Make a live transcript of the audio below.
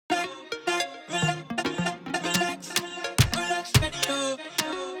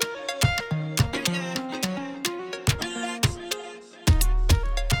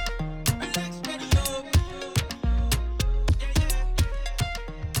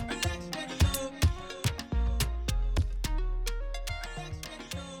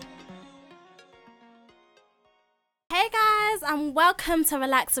and welcome to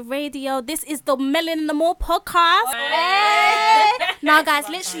Relax Radio. This is the Melon and the More podcast. Hey. Now, guys,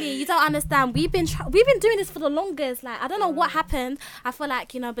 literally, you don't understand. We've been doing this for the longest. Like, I don't know what happened. I feel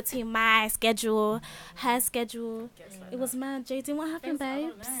like, between my schedule, her schedule, it was mad. Jadeane, what happened,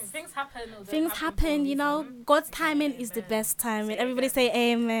 babes? Things happen. God's timing is the best timing. Everybody say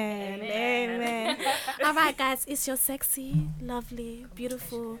amen. Amen. All right, guys, it's your sexy, lovely,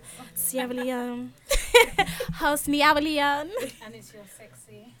 beautiful Sierra Leone host Nyawaaleone. And it's your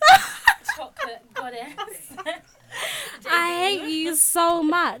sexy chocolate goddess. I hate you so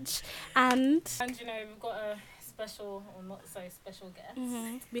much. And we've got a special or not so special guest.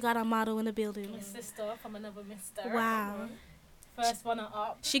 Mm-hmm. We got a model in the building. My sister from another mister. Wow. First runner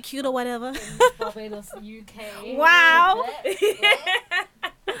up. She cute or whatever. In Barbados, UK. Wow.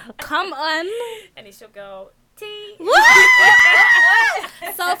 Come on. And it's your girl T.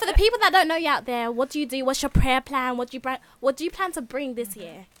 So for the people that don't know you out there, what do you do? What's your prayer plan? What do you plan to bring this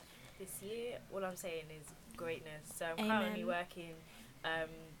year? This year, all I'm saying is greatness. So I'm Amen. currently working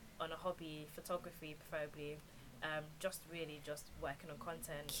on a hobby, photography preferably. Just working on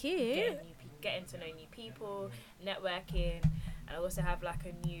content. Cute. Getting to know new people, networking, and I also have like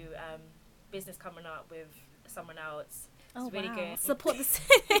a new business coming up with someone else. It's really good. Support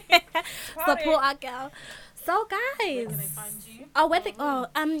support our girl. So guys, where can they find you?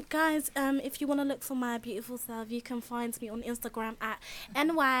 Guys, if you want to look for my beautiful self, you can find me on Instagram at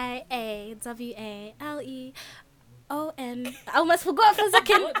NYAWALEON. I almost forgot for a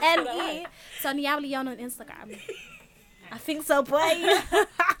second. NE. So Nyawaaleone on Instagram. I think so, boy.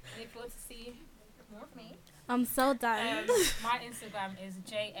 Look forward to see more of me. I'm so done. My Instagram is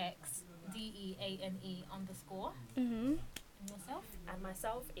JXDEANE_. Mm-hmm. And yourself? And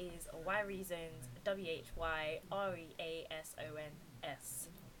myself is YReasons, WHYREASONS.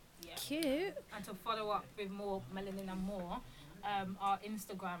 Yeah. Cute. And to follow up with more Melanin and More, our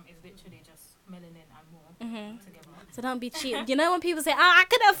Instagram is literally just Melanin and More together. So don't be cheap. When people say, I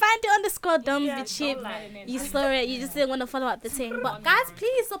couldn't find it on the score, don't be cheap. Melanin You and saw it, you just didn't want to follow up the thing. But guys,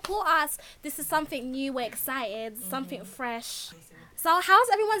 please support us. This is something new, we're excited, something fresh. So how's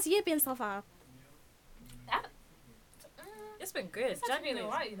everyone's year been so far? It's been good. It's actually been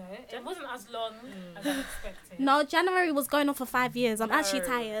alright, It wasn't as long as I expected. No, January was going on for 5 years. I'm actually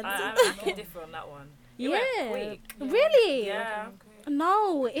tired. I'm different on that one. It yeah. went quick. Really? Yeah.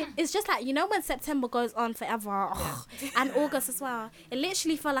 No, it's just like, when September goes on forever, and August as well, it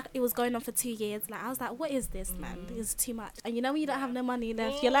literally felt like it was going on for 2 years. Like, I was like, what is this, man? It's too much. And when you don't have no money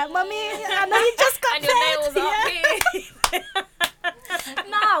left, you're like, mommy, I know you just got And paid. your nails up.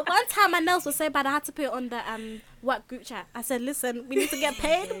 No, one time my nails were so bad I had to put it on the work group chat. I said, listen, we need to get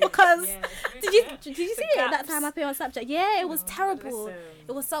paid because did you see it that time I put it on Snapchat? Yeah, it was terrible. Listen.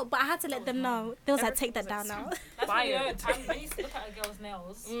 It was so, but I had to let them know. They was like, take that down now. That's when you know when you look at a girl's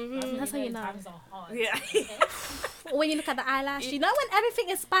nails. That's how you know. Times are hard. Yeah. Or when you look at the eyelash, when everything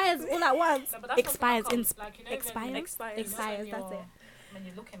expires all at once. No, but that's Expires, what comes, expires, Expires. expires. That's it. When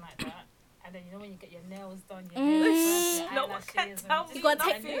you're looking like that, and then when you get your nails done, your No one can tell me. You gotta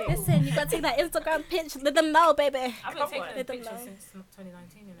take take that Instagram picture. Let them know, baby. I've been taking a Let them picture know. since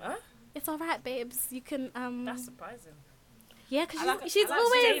 2019. Huh? It's alright, babes. You can That's surprising. yeah, because I like- she's I like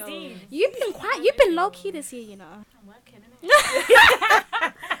always. Jadeane. You've been low key this year, I'm working,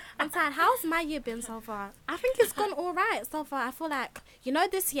 innit? I'm tired. How's my year been so far? I think it's gone all right so far. I feel like,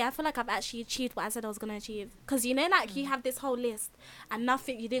 this year, I feel like I've actually achieved what I said I was going to achieve. Because, you have this whole list and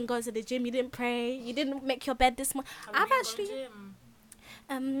nothing. You didn't go to the gym. You didn't pray. You didn't make your bed this morning. I've actually...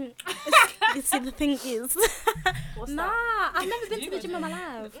 you see, the thing is... What's nah, that? I've never been to the gym in my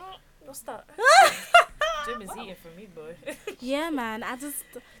life. What's that? Gym is eating for me, boy. Yeah, man. Do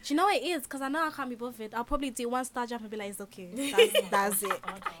you know what it is? Because I know I can't be bothered. I'll probably do one star jump and be like, it's okay. That's it.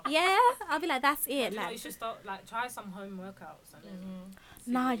 Yeah, I'll be like, that's it. You should start, try some home workouts. And then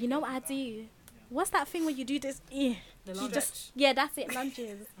Nah, you know what I do? What's that thing when you do this? the lunge. Yeah, that's it.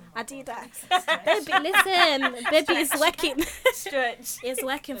 Lunges. I do that. Baby, listen. Baby, it's working. Stretch. It's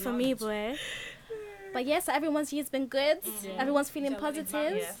working for me, boy. But yeah, so everyone's year's been good. Yeah. Everyone's feeling So what is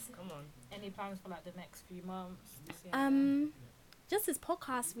positive. Yes, come on. Any plans for the next few months? This year? Just this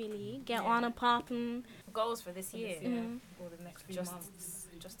podcast, really. Get on and popping. Goals for this year. Or the next few months?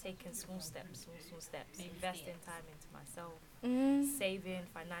 Just taking small steps. Investing time into myself. Saving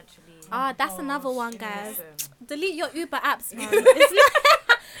financially. That's another one, guys. Awesome. Delete your Uber apps, man. It's not.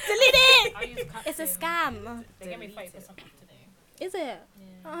 Delete it. I use Captain. It's a scam. They gave me 30% off today. Is it?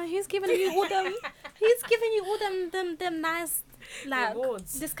 Yeah. He's giving you all them. He's giving you all them nice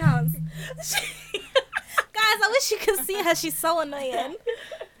Rewards. discounts. Guys, I wish you could see her. She's so annoying.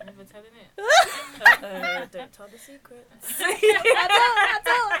 Never telling it. Don't tell the secrets.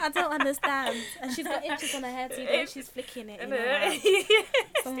 I don't understand. And she's got inches on her hair too, then she's flicking it. You know,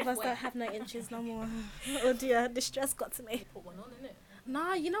 like, some of us don't have no inches no more. Oh dear, the stress got to me. Put one on, innit?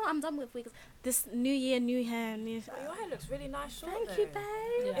 Nah, you know I'm done with wigs. This new year, new hair. New... Oh, your hair looks really nice short. Thank though. you,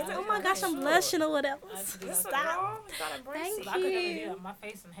 babe. Yeah, Oh my gosh, I'm short. blushing or whatever. I had to do Listen, that. girl, you gotta embrace Thank it. But I could never you. do that. My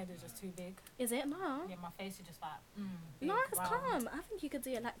face and head is just too big. Is it? No. Yeah, my face is just like, No, big, it's round. calm. I think you could do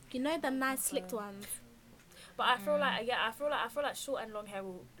it like, you know, the nice slicked ones. But I feel like I feel like short and long hair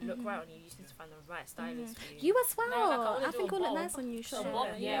will look right on you. You just need to find the right stylist for you. You as well. No, like, I wanna I do think a it'll look bob. nice on you. A Short. bob,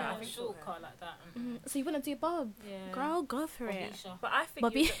 Yeah, yeah, I a think short so. cut like that. So you want to do bob? Yeah. Girl, go for it. Bobisha. But I think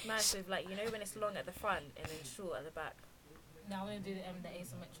Bobby. you look nice with like, you know, when it's long at the front and then short at the back. No, I want to do the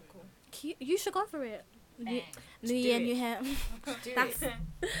asymmetrical. Cute. You should go for it. New do year, it. new hair. Do That's- it.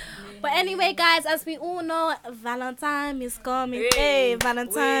 But anyway, guys, as we all know, Valentine is coming. Hey, Hey,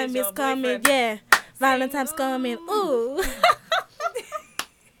 Valentine where's is your coming. boyfriend? Yeah, Valentine's coming. Ooh.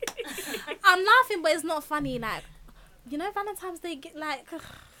 I'm laughing, but it's not funny. Like, you know, Valentine's Day get like,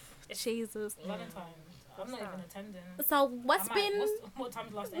 Jesus. Valentine's. I'm not even attending. So what's I might- been? what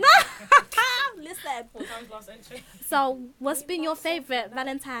time's last entry? Listen. What time's last entry? So what's been your favorite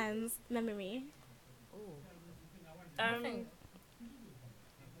Valentine's memory? I think,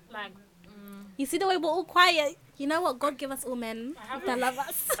 like, You see the way we're all quiet. You know what? God give us all men I haven't- that love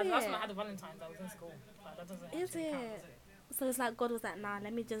us. the last time I had a Valentine's, I was in school. Like, that doesn't Is actually count, it? does it? So it's like God was like, nah,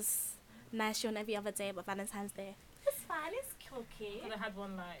 let me just nice you on every other day but Valentine's Day. It's fine, it's cookie. I could have had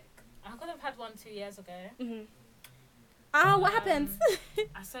one like, I could have had one 2 years ago. Mm-hmm. Oh, what happened?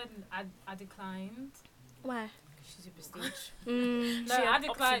 I said I declined. Why? She's a prestige. No, She I had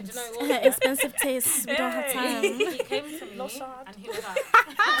declined. options. You know what? Yeah? Expensive tastes. We don't have Hey. time. He came to me No sad. and he was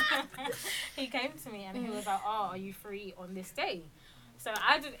like, he came to me and he was like, oh, are you free on this day? So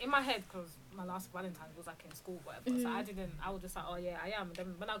I did in my head because my last Valentine's was like in school, whatever. So I didn't. I was just like, oh yeah, I am. And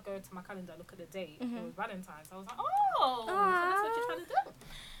then when I go to my calendar, look at the date, it was Valentine's. I was like, oh, so that's what you're trying to do.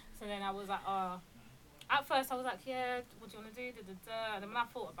 So then I was like, oh. At first I was like, yeah, what do you want to do? And then when I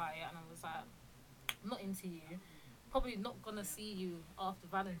thought about it, and I was like, I'm not into you. Probably not gonna see you after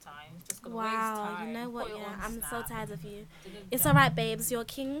Valentine's. Just gonna waste Wow, time. you know what? put it Yeah, on I'm so Snap. tired of you. Da-da-da. It's alright, babes. You're a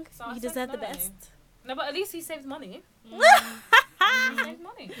king. So I You said deserve the no. best. No, but at least he saves money. He saves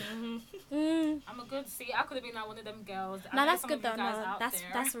money. Mm. I'm a good. See, I could have been like one of them girls. I No, know that's some good of you though. guys No, out that's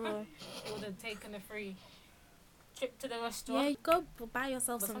there real. would have taken a free trip to the Yeah, restaurant. you go buy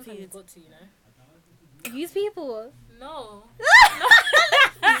yourself But some sometimes you food. got to, you know. Use people. No.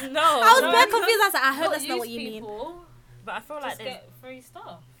 No. I was very confused. I was like, I hope that's not use what you mean. people, But I feel like Just there's, get free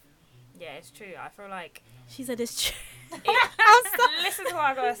stuff. yeah, it's true. I feel like She said it's true. listen to what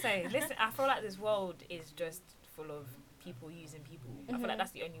I gotta say. Listen, I feel like this world is just full of people using people. I feel like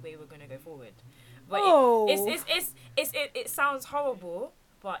that's the only way we're gonna go forward. But Oh. it sounds horrible,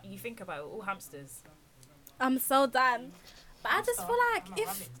 but you think about it, we're all hamsters. I'm so done. But I just So, feel like I'm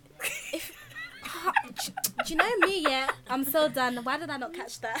a if do you know me? Yeah, I'm so done. Why did I not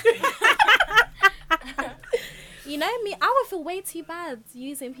catch that? You know me, I would feel way too bad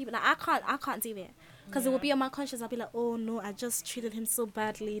using people. Like I can't do it because it will be on my conscience. I'll be like, oh no, I just treated him so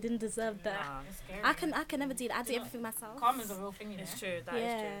badly. He didn't deserve that. Nah, It's scary. I can never do that. I do everything myself. Karma's a real thing, you know. it's true. That is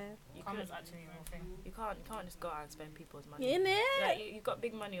Yeah. true. You Karma's can't, actually a real thing. you can't just go out and spend people's money. In Like, it. you got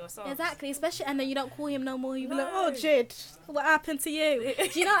big money yourself. Exactly, especially and then you don't call him no more. You be like, No. oh Jade, what happened to you?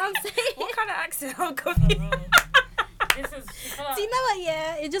 Do you know what I'm saying? What kind of accent? I'm confused. This is. Do you know what?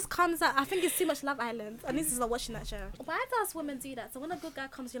 Yeah, it just comes out. I think it's too much Love Island. I need to start watching that show. Why does women do that? So when a good guy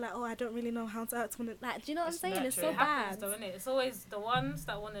comes, you're like, oh, I don't really know how to act. Like, do you know what I'm It's saying? It's so nurturing. It happens bad. though, innit? It's always the ones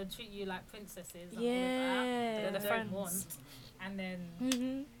that want to treat you like princesses. And all of Yeah. that, They're the that friends. don't want. And then,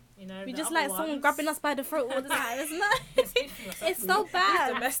 Mhm. you know, We the just other like someone ones- grabbing us by the throat all the time, isn't it? Speak for yourself, It's so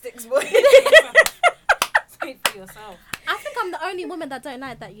bad. Domestics, boy. Speak for yourself. I think I'm the only woman that don't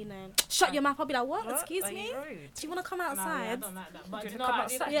like that, you know. Shut your mouth. I'll be like, what? Excuse Are me? you rude? Do you want to come No, yeah, I outside? don't like that. But Do do you you know come what I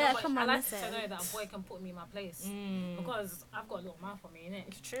do? outside? That? Yeah, No, but come on, I like listen. to know that a boy can put me in my place. Because I've got a little mouth on me, innit?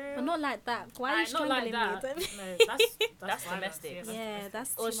 It's true. But not like that. Why are you Not strangling like that. me? No, That's violence, domestic. Yeah,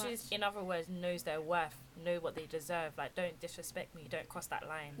 that's too Or much. she's, in other words, knows their worth, know what they deserve. Like, don't disrespect me, don't cross that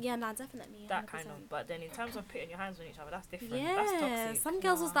line. Yeah, no, definitely. That 100%. kind of. But then in terms of putting your hands on each other, that's different. Yeah, That's toxic. some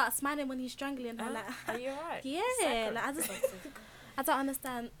girls will start smiling when he's strangling her. Like, Are you alright? yeah, Sacred. like, I don't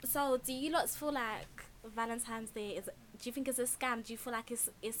understand. So, do you lots feel like Valentine's Day is? Do you think it's a scam? Do you feel like it's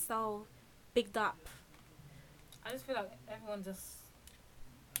so bigged up? I just feel like everyone just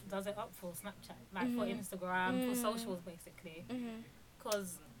does it up for Snapchat, like for Instagram, for socials basically.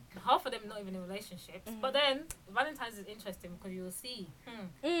 Because half of them not even in relationships. But then Valentine's is interesting because you'll see.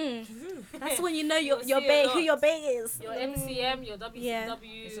 That's when you know You'll your see a bae, lot. who your bae is. Your MCM, your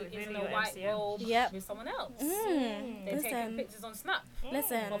WCW Is it is in really a your white MCM? robe Yep. with someone else. They're taking Listen, pictures on Snap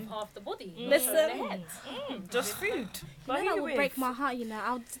listen. of half the body. not Listen. showing their head. Just food. You know that would break my heart, you know.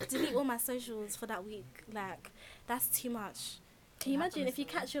 I'll delete all my socials for that week. Like, that's too much. Can you imagine if you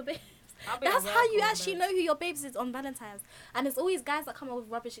catch your babe? I'll be That's at how work you all actually day. know who your babes is on Valentine's. And it's always guys that come up with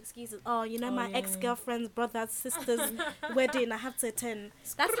rubbish excuses. Oh, you know, my yeah. ex-girlfriend's brother's sister's wedding, I have to attend.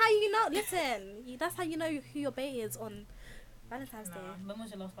 That's how you know. Listen, that's how you know who your bae is on Valentine's Day. When was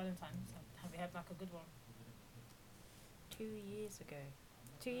your last Valentine's? Have you had like a good one? 2 years ago.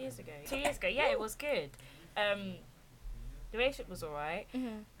 2 years ago. 2 years ago. Yeah, it was good. The relationship was alright.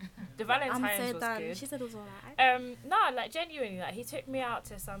 The Valentine's I'm so was done. good. She said it was alright. No, like genuinely, like he took me out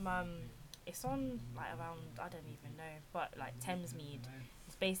to some it's on like around, I don't even know, but like Thamesmead.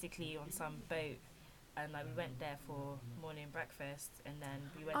 It's basically on some boat, and like we went there for morning breakfast, and then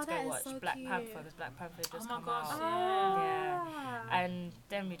we went to that go is watch so Black cute. Panther because Black Panther had just Oh my come gosh, out. Ah. And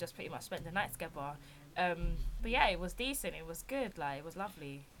then we just pretty much spent the night together. But yeah, it was decent. It was good. Like it was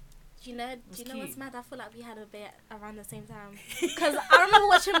lovely. Do you know was what's cute. mad? I feel like we had a bit around the same time. Because I remember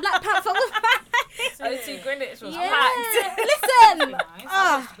watching Black Panther with O2 Greenwich was yeah. packed. Pretty Listen. nice. I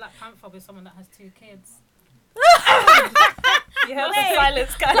Ah. watched Black Panther with someone that has 2 kids. You heard the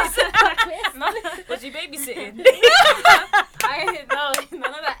silence, guys. Was you babysitting? I didn't know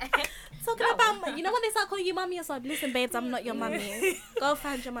none of that. Talking about, you know when they start calling you mummy or something? Listen, babes, I'm not your mummy. Go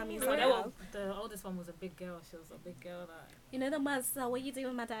find your mummy. So the oldest one was a big girl. She was a big girl. Like, You know the ones, so what you doing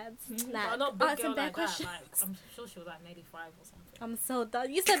with my dad? well, not big girl like that. Like, I'm sure she was like maybe 5 or something. I'm so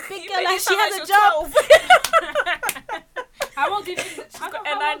done. You said big You girl made like it she sound has like a she was job. How old do you think? She's got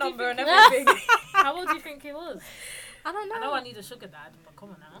NI number and everything. How old do you think he was? I don't know. I know I need a sugar dad, but come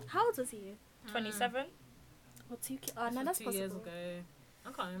on now. How old was he? 27? Or 2 kids? Oh, no, This that's was 2 possible. years ago. I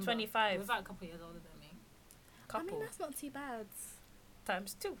can't remember. 25. He was like a couple years older than me. I Couple. mean, that's not too bad.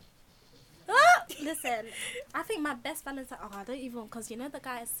 Times 2. Listen, I think my best Valentine. Oh, I don't even, because you know the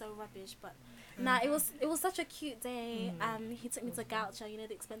guy is so rubbish. But nah, it was such a cute day. He took me to Gaucho, you know,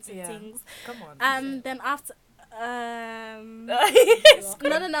 the expensive things. Come on. Then after, no.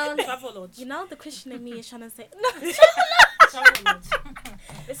 Travel Lodge. You know the Christian in me is trying to say Travel Lodge.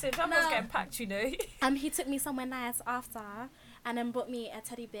 Listen, Travel's No. getting packed, you know. He took me somewhere nice after, and then brought me a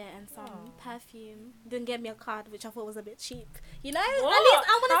teddy bear and some perfume. Didn't get me a card, which I thought was a bit cheap. You know, at least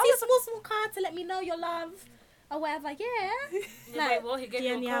I want to see a small card to let me know your love or whatever. Yeah. Yeah, wait, what? He gave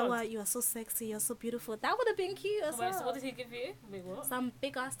you a card? Nyawa, you are so sexy. You're so beautiful. That would have been cute as Wait, well. so what did he give you? Wait, what? Some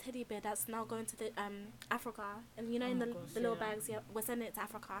big ass teddy bear that's now going to the Africa, and you know, Oh in my the gosh, little yeah. bags. Yeah, we're sending it to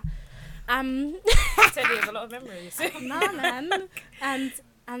Africa. I tell you, there's a lot of memories. No man,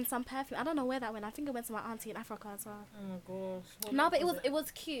 and some perfume. I don't know where that went. I think it went to my auntie in Africa as well. Oh my gosh. What No, make but it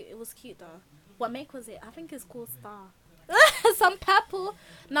was cute. It was cute though. What make was it? I think it's called Star. Some purple.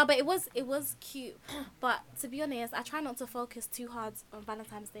 No, but it was cute. But to be honest, I try not to focus too hard on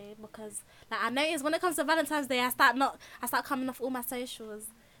Valentine's Day because like I notice when it comes to Valentine's Day, I start coming off all my socials.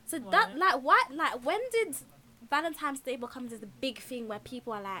 So that when did Valentine's Day become this big thing where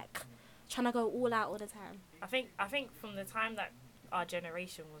people are like trying to go all out all the time? I think from the time that our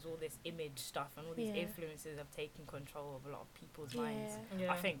generation was all this image stuff and all these influences have taken control of a lot of people's minds.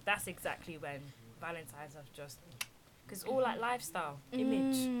 Yeah. I think that's exactly when Valentine's have just, because all like lifestyle,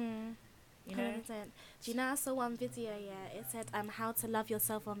 image, you know. 100%. Do you know I saw one video? Yeah, it said how to love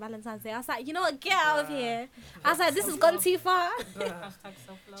yourself on Valentine's Day. I was like, you know what, get out of here. I was like, this has gone too far. Hashtag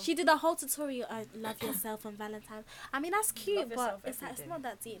self-love. She did a whole tutorial. Love yourself on Valentine's. I mean, that's cute, Love but yourself it's like, every it's day. not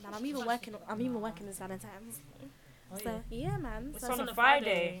that deep, man. I'm even working this Valentine's. Oh, So yeah, man. It's So, on a a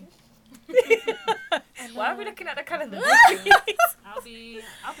Friday. Why are we looking at the calendar? I'll be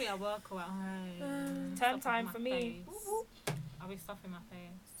at work or at home. Term Stuffing time my for me. face. I'll be stuffing my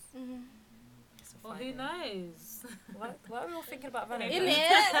face. Well, who knows? Why are we all thinking about in Valentine's?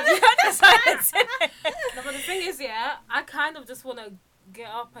 it. No, but the thing is, yeah, I kind of just want to get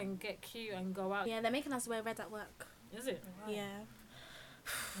up and get cute and go out. Yeah, they're making us wear red at work. Is it? Yeah.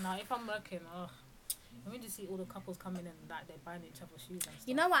 No, if I'm working, let me just see all the couples coming in like they're buying each other shoes and stuff.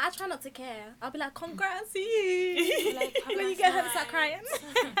 You know what? I try not to care. I'll be like, congrats to you. Like, have When a you get home, nice start crying.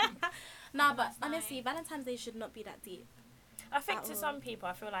 No, but honestly, night. Valentine's Day should not be that deep. I think At to all. some people,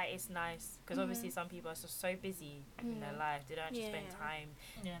 I feel like it's nice because obviously some people are just so busy in their life, they don't actually spend Yeah. time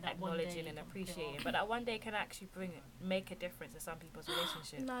Yeah, that one day acknowledging you and can appreciating. pick But that one day can actually make a difference in some people's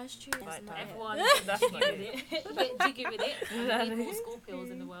relationship. No, it's true. Like It's not that. it. Everyone That's jiggy not with it. Get jiggy with it. Exactly. You need more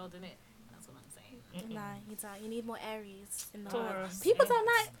Scorpios in the world, innit? That's what I'm saying. Nah, you don't. You need more Aries in the Taurus. world. People don't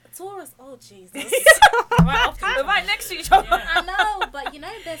like Taurus, oh Jesus. We're right next to each other. Yeah. I know, but you know,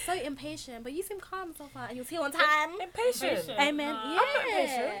 they're so impatient. But you seem calm so far, and you're here on time. Impatient. Amen. No, Yeah. I'm not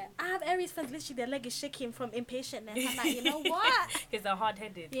impatient. I have Aries friends, literally, their leg is shaking from impatientness. I'm like, you know what? Because they're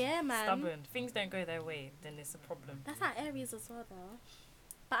hard-headed. Yeah, man. Stubborn. Things don't go their way, then it's a problem. That's how Aries as well, though.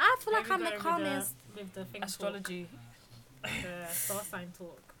 But I feel like I'm the calmest. With the thing Astrology. talk, the star sign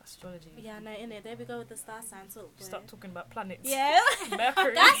talk. Astrology. Yeah, no, innit? There we go with the star sign talk. Boy. Stop talking about planets. Yeah.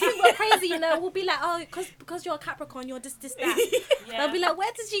 Mercury. Guys think we're crazy, you know. We'll be like, oh, because you're a Capricorn, you're this, that. Yeah. They'll be like,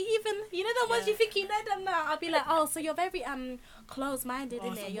 where did you even, you know, the ones Yeah. you think you know them now. I'll be like, oh, so you're very close-minded,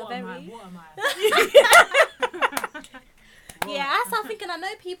 Oh, innit? so You're what am very. I? What am I? Yeah, I start thinking I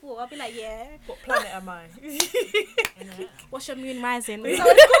know people. I'll be like, yeah. What planet am I? Innit? What's your moon rising? So it's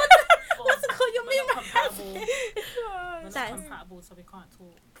called, what's it called? Your We're moon not rising. compatible. We're That not is- compatible, so we can't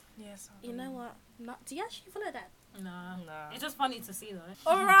talk. Yes. You know what? Not, do you actually follow that? Nah. Nah. It's just funny to see though.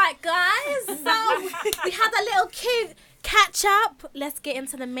 All right, guys. So we had a little cute catch up. Let's get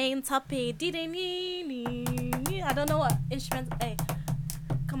into the main topic. I don't know what instruments. Hey,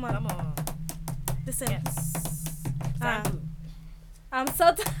 come on. Come on. Listen. Yes. Ah. Zanku. I'm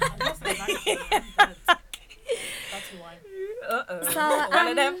so tired. I lost the Zanku, man. That's why. Uh-oh. So, One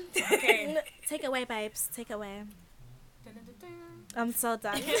of them. Okay. Take it away, babes. Take it away. Dun-dun-dun-dun. I'm so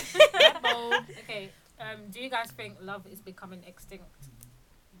done. Okay. Do you guys think love is becoming extinct?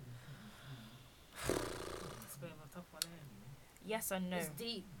 It's a bit of a tough one, isn't it? Yes and no. It's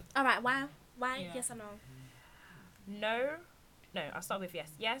deep. All right. Why? Why? Yeah. Yes or no? No, I'll start with yes.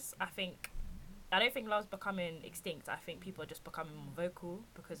 Yes, I don't think love's becoming extinct. I think people are just becoming more vocal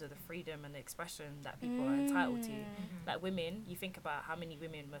because of the freedom and the expression that people are entitled to. Like women, you think about how many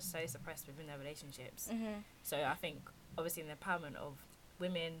women were so suppressed within their relationships. So I think obviously the empowerment of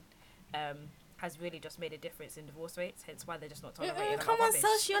women has really just made a difference in divorce rates, hence why they're just not tolerating Come on,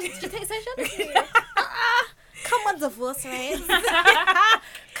 sociology. You take sociology. Come on, divorce rates.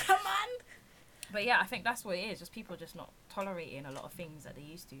 Come on. But yeah, I think that's what it is. Just people just not tolerating a lot of things that they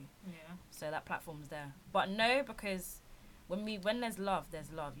used to. Yeah. So that platform's there. But no, because when there's love,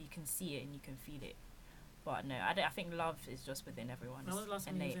 there's love. You can see it and you can feel it. But no, I think love is just within everyone. When was the last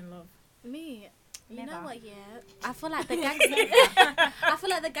time you was innate. in love? Me. You Never. know what? Yeah, I feel like the gangster. I feel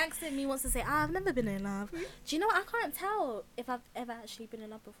like the gangster in me wants to say, I've never been in love. Do you know what? I can't tell if I've ever actually been in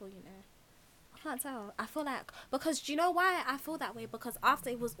love before. You know, I can't tell. I feel like because do you know why I feel that way? Because after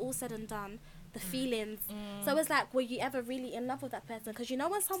it was all said and done, the feelings. So it's like, were you ever really in love with that person? Because you know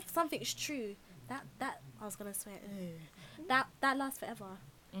when something's true, that I was gonna swear, that lasts forever.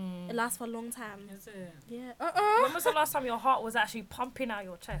 It lasts for a long time. Is it? Yeah. When was the last time your heart was actually pumping out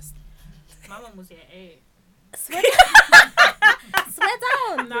your chest? My mum was year 8. Swear down. Swear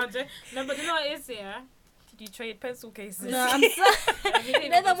down. No, but you know what it is, yeah? Did you trade pencil cases? No, I'm sorry. Like, he didn't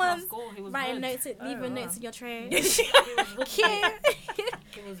They're even the go to my ones school. He was writing hood. notes, leaving wow. notes in your tray. He was hood. Cute.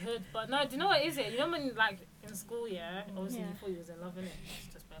 He was hood. But no, do you know what it is, yeah? You know when, like, in school, yeah? Obviously, Yeah. you thought he was in love, innit?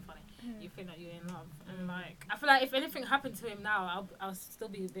 It's just very funny. You think that you're in love. And, like, I feel like if anything happened to him now, I'll still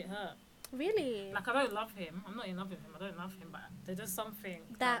be a bit hurt. Really? Like, I don't love him. I'm not in love with him. I don't love him. But there's just something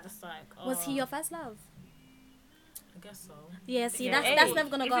That- just like, Was he oh, your first love? I guess so. Yeah, see, Yeah, that's eight. never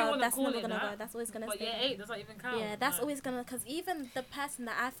gonna If you go. wanna That's call never it gonna that. go. That's always gonna But stay. year 8 does not even count. Yeah, that's Like, always gonna, because even the person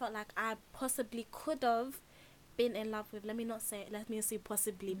that I felt like I possibly could have been in love with, let me say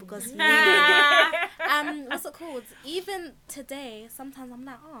possibly, because what's it called? Even today, sometimes I'm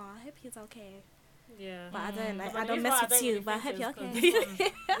like, oh, I hope he's okay. Yeah. But I don't, But I the don't reason mess why I with don't you. really But I think hope it you're is 'cause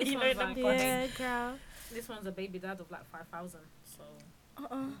okay. This You know one's them like, Yeah, girl. this one's a baby dad of like 5,000. So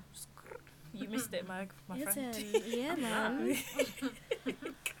You missed it, my friend. Listen, yeah, man.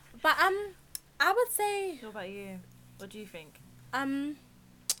 But I would say What about you? What do you think?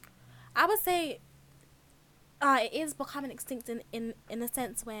 I would say it is becoming extinct in a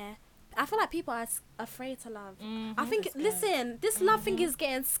sense where I feel like people are afraid to love. I think, It's scary. listen, this love thing is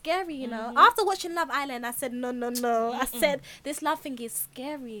getting scary, you know. After watching Love Island, I said, no. I said, this love thing is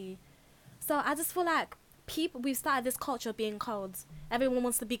scary. So I just feel like we've started this culture of being cold. Everyone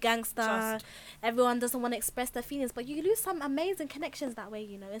wants to be gangster. Just. Everyone doesn't want to express their feelings. But you lose some amazing connections that way,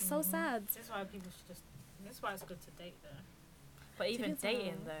 you know. It's so sad. That's why people should just. That's why it's good to date there. But even think so?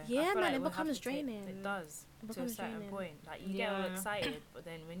 dating though, Yeah, I feel man, like it we'll have becomes to take- draining. It does It to a becomes certain draining. point. Like you get all Yeah. excited, but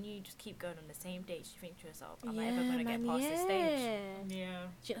then when you just keep going on the same dates, you think to yourself, "Am I Yeah, ever gonna man, get past this stage?" Yeah.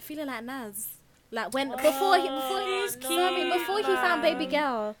 Do you know, feeling like Naz, like when Oh, before he no, before he found baby man.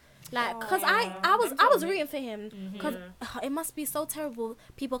 girl, like because Oh, I was I'm rooting for him because it must be so terrible.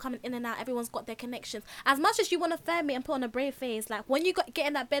 People coming in and out, everyone's got their connections. As much as you want to firm it and put on a brave face, like when you get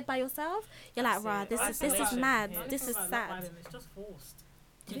in that bed by yourself, you're like, That's rah, it. this is Isolation. mad. Yeah. This is sad. It's just forced.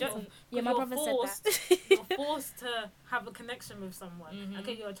 You don't. Yeah, my you're brother forced, said that. you're forced to have a connection with someone. Mhm.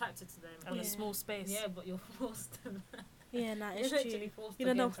 Okay, you're attracted to them. On Yeah. a small space. Yeah, but you're forced to. Yeah, nah, You're it's literally true. forced You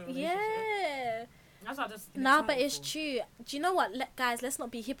to don't get know. into a relationship. Yeah. That's why I just. Nah, but it's true. Do you know what, guys? Let's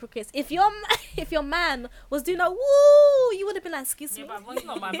not be hypocrites. If your if your man was doing that, woo, you would have been like, excuse Yeah, me. but He's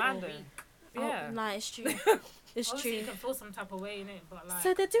not my man though. Oh, Yeah. nah, it's true. It's Obviously, you true. can feel some type of way in it, but like.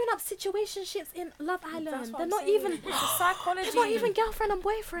 So they're doing up situationships in Love Island. That's what They're I'm not saying. even. It's psychology. They're not even girlfriend and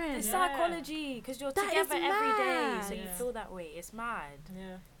boyfriend. It's Yeah. psychology, because you're That together is every day, so mad. you Yeah. feel that way. It's mad.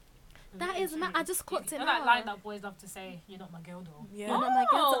 Yeah. That is mad. I just clocked it You're now. like line that boys love to say, "You're not my girl, though." Yeah. You're not my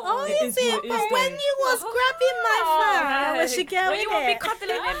girl. Oh, It you is see, what it but is, when though. you was grabbing my phone, was she girl When in you want me it?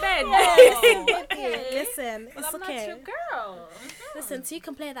 cuddling in bed. Oh, Okay, listen, But it's I'm okay. not your girl. Listen, so you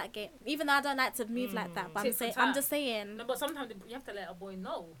can play that game. Even though I don't like to move like that, but Tit for I'm tat. just saying. No, but sometimes you have to let a boy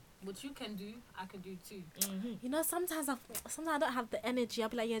know what you can do. I can do too. You know, sometimes I don't have the energy. I'll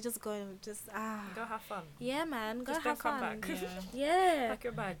be like, yeah, just go, Go have fun. Yeah, man, go Just have don't come fun. back. Yeah. Yeah. Pack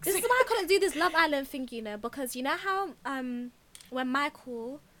your bags. This is why I couldn't do this Love Island thing, you know, because you know how when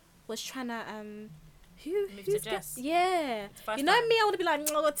Michael was trying to Move to Jess. yeah. First You know time. me, I would be like,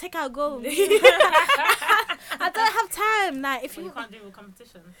 oh, take out go. I don't have time. Like if Well, you you can't do a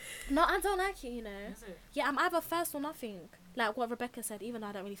competition, no, I don't like it, you know. is it? Yeah, I'm either first or nothing. Like what Rebecca said, even though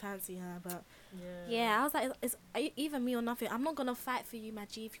I don't really fancy her, but Yeah. yeah, I was like, it's either me or nothing. I'm not gonna fight for you, my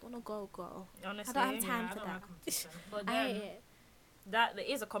G. If you wanna go, go. Honestly, I don't have time I for don't that. like competition. But I then, hate it. that there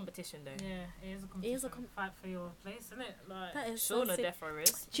is a competition though. yeah, it is a competition. It is a fight for your place, isn't it? Like, That is Sure, so no, sick. therefore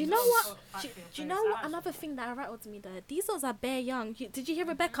is. Do you know what? Fight Do for your you place. know I what? like Another that. thing that rattled me though. These ones are bare young. Did you hear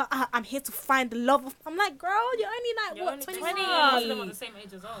Rebecca? I'm here to find the love of. I'm like, girl, you're only like You're what, only 21? 20. Most of them are the same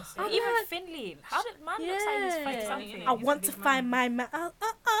age as us. I'm yeah. Even like- Finley. How did man looks like he's Yeah. 20 something? I He's a want to big find man. my man.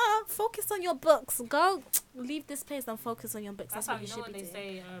 Focus on your books. Go leave this place and focus on your books. That's That's, how what you you know should when be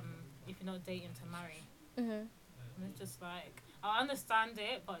they doing. say if you're not dating to marry. Mhm. And it's just like I understand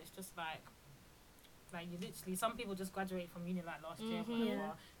it, but it's just like you literally some people just graduate from uni like last year. Mhm. Whatever.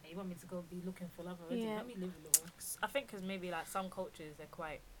 Yeah. And you want me to go be looking for love already? Yeah. Let me live a little. I think because maybe like some cultures they're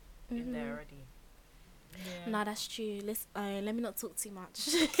quite in there Mhm. already. Yeah. Nah, that's true. Let me not talk too much.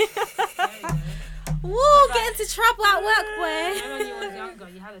 There you go. Woo, get into trouble at work, boy. Remember when you was younger,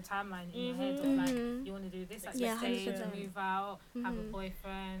 you had a timeline in your head of like Mhm. you want to do this at Yeah, this stage, 100%. move out, have a Mhm.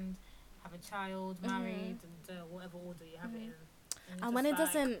 boyfriend, have a child, married, and whatever order you have it in. And when it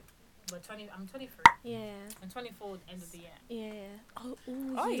just like, doesn't, I'm 23. yeah, I'm 24 at the end of the year. yeah. Oh,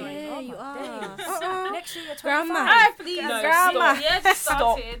 ooh, Oh, yeah, yeah. you Oh, are. my Uh-uh. Next year you're 25. Grandma. Ah, please, No, grandma. Yeah, just Stop.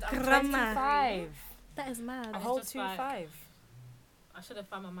 started. I'm Grandma. 25. That is mad. A it's whole just like- 25. I should have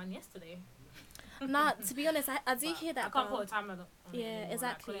found my man yesterday. Nah, to be honest, I do But hear that. I can't though. put a timeline on it Yeah, anymore.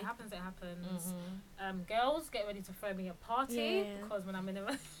 exactly. Like, when it happens, it happens. Mhm. Girls, get ready to throw me a party Yeah. because when I'm in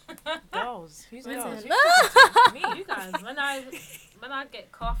a Girls. Who's Listen. girls? me, you guys, when I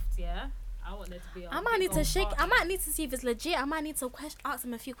get cuffed, yeah, I want there to be. I might need to shake. I might need to see if it's legit. I might need to ask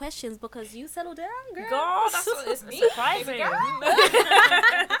him a few questions because you settle down, girl. God, that's what it's Me? surprising.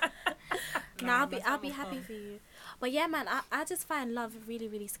 Nah, I'll be happy for you. But yeah, man, I just find love really,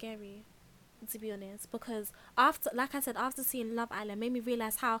 really scary, to be honest. Because like I said, after seeing Love Island, made me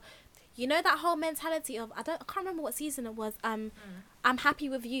realize how, you know, that whole mentality of I can't remember what season it was. I'm happy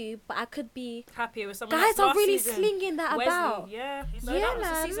with you, but I could be. Happier with someone Guys else are last really season. slinging that Wesley, about. yeah. No, Yeah, that was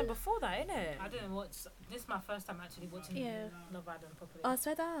man. the season before that, isn't it? I didn't watch. This is my first time actually watching Yeah. Love Island properly. Oh,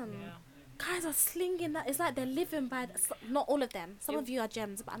 swear down. Yeah. Guys are slinging that. It's like they're living by. Not all of them. Some of you are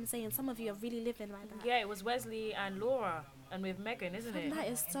gems, but I'm saying some of you are really living like that. Yeah, it was Wesley and Laura, and with Megan, isn't it? And that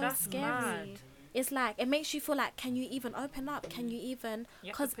is so That's scary. mad. It's like it makes you feel like, can you even open up? Can you even?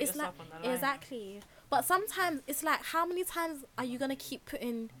 You have to put it's like yourself on the line. exactly. But sometimes it's like, how many times are you gonna keep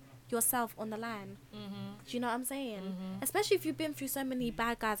putting yourself on the line? Mhm. Do you know what I'm saying? Mhm. Especially if you've been through so many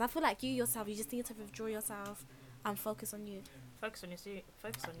bad guys. I feel like you yourself, you just need to withdraw yourself and focus on you. Focus on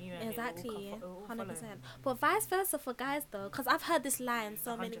you. And Exactly, it will all 100%. But vice versa for guys though, because I've heard this line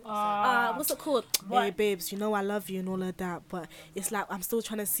so many. 100%. What's it called? What? Hey babes, you know I love you and all of that, but it's like I'm still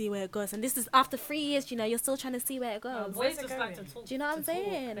trying to see where it goes. And this is after 3 years, you know, you're still trying to see where it goes. Boys Where's it just like to going? talk. Do you know what I'm to talk.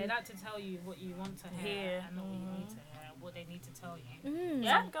 saying? They like to tell you what you want to hear Hear. and not what you need to hear, what they need to tell you. Mm.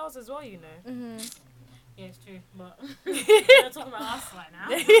 Yeah? Some girls as well, you know. Mhm. Yeah, it's true, but we're not talking about us right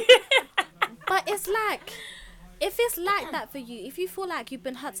now. But it's like, if it's like that for you, if you feel like you've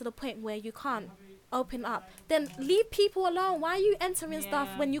been hurt to the point where you can't open up, then leave people alone. Why are you entering stuff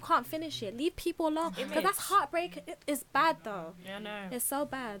Yeah. when you can't finish it? Leave people alone. It Because that's is. heartbreak. It's bad though. Yeah, no. It's so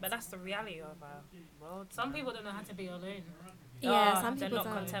bad. But that's the reality of our world. Some people don't know how to be alone. Yeah, Oh, some they're people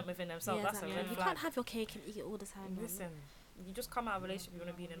not don't. content within themselves. Yeah, That's a exactly. red You flag. can't have your cake and eat it all the time. Man. Listen, you just come out of a relationship, you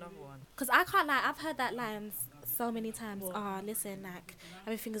want to be in another one. Because I can't lie, I've heard that line so many times. Listen, like,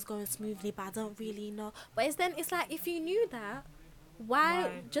 everything is going smoothly, but I don't really know. But it's like, if you knew that, why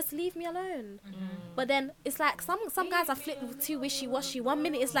just leave me alone? But then it's like some guys are too wishy-washy. 1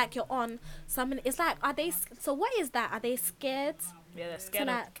 minute it's like you're on, some minute it's like, are they, so what is that? Are they scared? Yeah, they're scared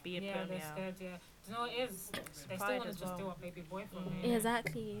of being put on they're scared, Do you know what it is? They still want to just steal a baby boy from you.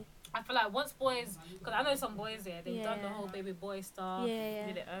 Exactly. I feel like once boys, because I know some boys there, they've done the whole baby boy stuff.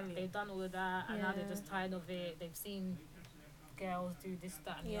 Did it early. They've done all of that, and now they're just tired of it. They've seen girls do this,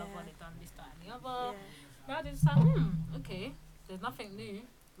 that, and the other. They've done this, that, and the other. Now they're just like, okay, there's nothing new.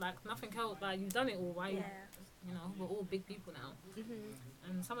 Like, nothing else. Like, you've done it all. Why? You know, we're all big people now.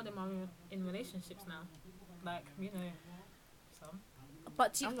 And some of them are in relationships now. Like, you know, some.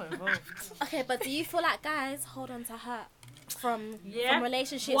 But I'm not involved. Okay, but do you feel like guys hold on to hurt from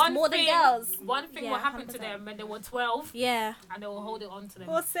relationships than girls? One thing will happen 100%. To them when they were 12. Yeah. And they will hold it on to them.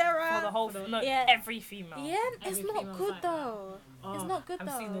 Or Sarah. For the whole every female. Yeah, it's not good like though. It's not good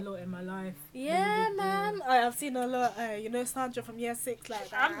though. I've seen a lot in my life. Yeah, man. I've seen a lot. You know Sandra from year 6 like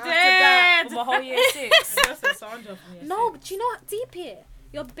that. I'm dead. For my whole year 6. I just said Sandra from year 6. No, but you know what? Deep it.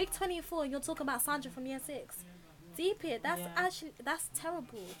 You're big 24 and you're talking about Sandra from year 6. Deep it. That's actually, that's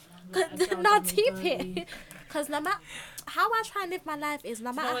terrible. No, deep it. Because no matter how I try and live my life is,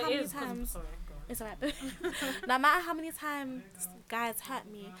 no matter how many times. It's alright. No matter how many times guys hurt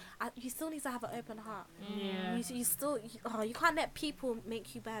me, you still need to have an open heart. Yeah. You still, you can't let people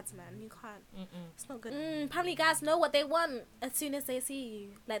make you bad, man. You can't. It's not good. Apparently, guys know what they want as soon as they see you.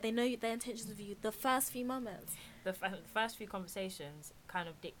 Like, they know their intentions with you. The first few moments. The first few conversations kind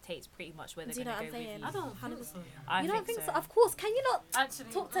of dictates pretty much where they're going to go with you. I don't think so. I you don't think so? so? Of course. Can you not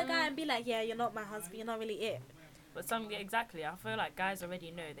actually talk to a guy and be like, yeah, you're not my husband. You're not really it. But exactly. I feel like guys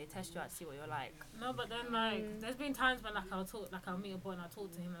already know. They test you out to see what you're like. No, but then like, there's been times when like I'll meet a boy and I'll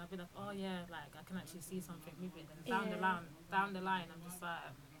talk to him and I'll be like, oh yeah, like I can actually see something moving. Then down the line, I'm just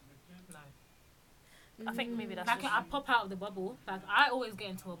like, no. I think maybe that's like I pop out of the bubble. Like I always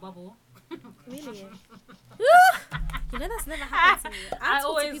get into a bubble. Really? You know that's never happened to me. I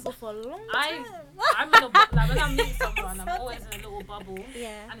talk to people for a long time. I'm in a bubble. Like when I meet someone, I'm always in a little bubble.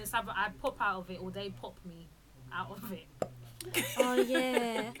 Yeah. And it's either I pop out of it or they pop me out of it. Oh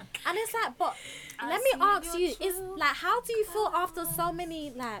yeah. And it's like, but let me ask you, is like, how do you feel after so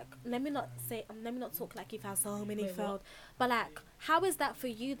many, like, let me not talk like you've had so many failed, but like, how is that for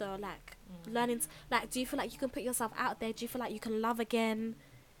you though? Like learning, like, do you feel like you can put yourself out there? Do you feel like you can love again?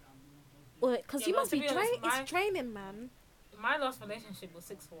 Or because you must be it's draining, man. My last relationship was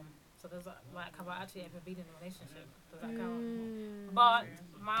 6th form, so there's like, have I actually ever been in a relationship? Does that count? But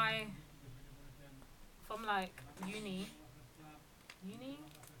from like uni,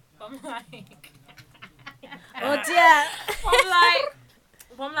 from like oh dear.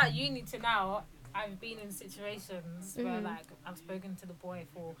 from like uni to now, I've been in situations where like I've spoken to the boy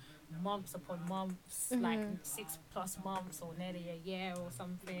for months upon months, like 6+ months or nearly a year or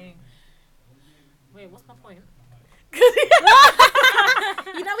something. Wait, what's my point?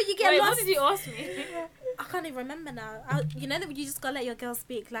 You know when you get lost. What did you ask me? I can't even remember now. You know that you just gotta let your girl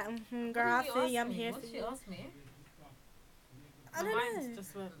speak. Like, girl, I feel you. I'm here for you. What did you ask me? I don't know.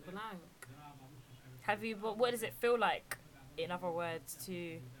 Just went blank. Have you? What does it feel like? In other words,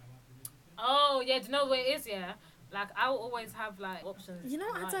 to. Oh yeah, do you know what it is? Yeah, like I'll always have like options. You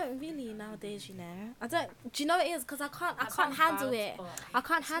know, I don't really nowadays. You know, I don't. Do you know what it is? Because I can't handle it. I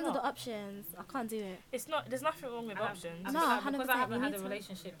can't handle the options. I can't do it. It's not. There's nothing wrong with options. No, 100%. Because I haven't had a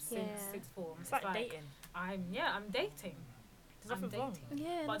relationship since 6th form. It's like dating. I'm dating. There's nothing wrong.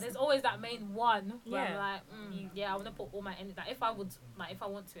 Yeah. But there's always that main one where I'm like, I want to put all my energy. Like if I want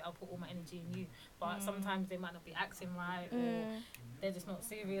to, I'll put all my energy in you. But sometimes they might not be acting right, or they're just not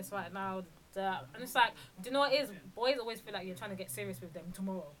serious right now. And it's like, do you know what it is? Boys always feel like you're trying to get serious with them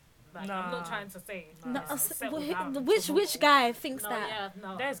tomorrow. Like, I'm not trying to say. Which guy thinks that? Yeah,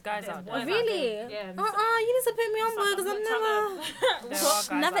 no. There's guys out there. Really? Yeah. You need to put me on board because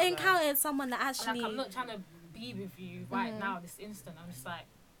I've never encountered someone that actually. Like, I'm not trying to be with you right now, this instant. I'm just like,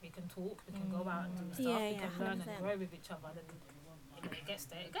 we can talk, we can go out and do stuff, we can learn 100%. And grow with each other. Then it gets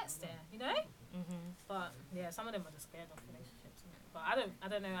there, you know. But yeah, some of them are just scared of relationships. But I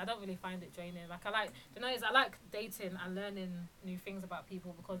don't know. I don't really find it draining. Like I like dating and learning new things about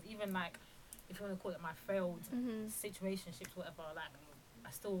people, because even like, if you want to call it my failed situationships, whatever, like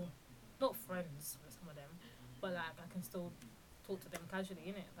I still not friends with some of them, but like I can still talk to them casually,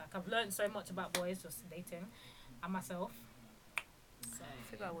 innit? Like I've learned so much about boys just dating and myself. So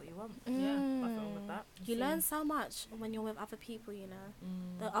figure out what you want. Yeah, nothing wrong with that. You learn so much when you're with other people, you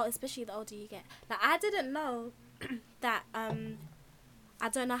know. Especially the older you get. Like I didn't know that I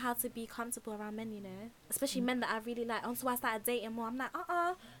don't know how to be comfortable around men, you know, especially men that I really like. Until I started dating more, I'm like,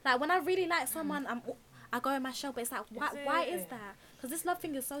 like when I really like someone, I go in my shell, but it's like, why is that? Because this love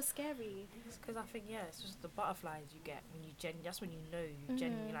thing is so scary. It's because I think, it's just the butterflies you get when you that's when you know you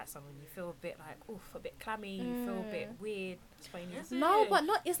genuinely like someone. You feel a bit like, a bit clammy, you feel a bit weird. That's what you need. No, but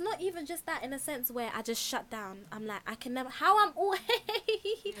it's not even just that, in a sense where I just shut down. I'm like, I can never, how I'm all,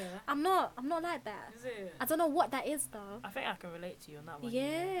 I'm not like that. Is it? I don't know what that is though. I think I can relate to you on that one.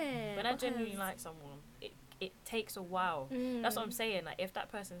 Yeah. When I genuinely like someone, it takes a while. That's what I'm saying. Like, if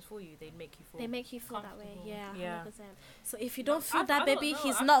that person's for you, they make you feel that way. Yeah, 100%. So if you don't feel that, baby,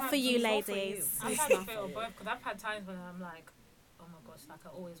 he's not for you, ladies. I've had a bit of both, because I've had times when I'm like, oh my gosh, like I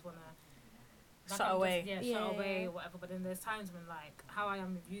always want to shut away. Shut away or whatever. But then there's times when, like, how I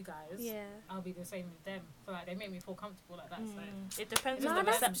am with you guys, I'll be the same with them. So like, they make me feel comfortable like that. So it depends No, on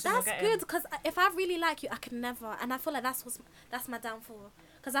the reception you're that's getting. good, because if I really like you, I can never, and I feel like that's my downfall.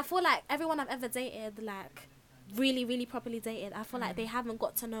 Because I feel like everyone I've ever dated, like really, really properly dated, I feel like they haven't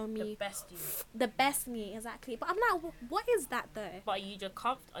got to know me the best me, exactly. But I'm like, what is that though? But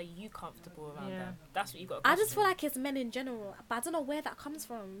are you comfortable around them? That's what you got. I just feel like it's men in general, but I don't know where that comes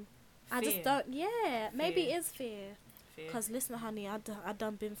from. Fear. I just don't. Yeah, maybe Fear. it is fear. Because listen, honey, I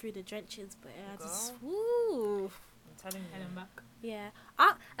done been through the drenches, but I just I'm telling you. heading back. Yeah.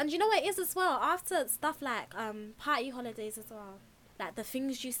 And you know what it is as well? After stuff like party holidays as well, like the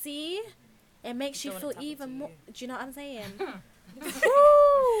things you see, it makes you feel even more. Do you know what I'm saying?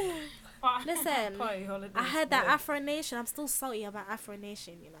 Woo! Listen, I heard that Afro Nation. I'm still salty about Afro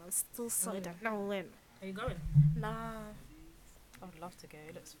Nation. You know, I'm still salty that no one went. Are you going? Nah. I would love to go.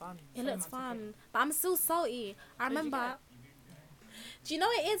 It looks fun. It looks fun, but I'm still salty. I remember. Do you know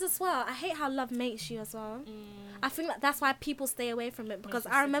what it is as well? I hate how love makes you as well. I think that's why people stay away from it, because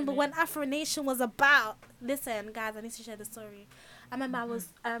I remember when Afro Nation was about. Listen, guys, I need to share the story. I remember I was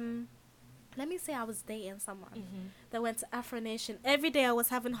let me say I was dating someone that went to Afro Nation. Every day I was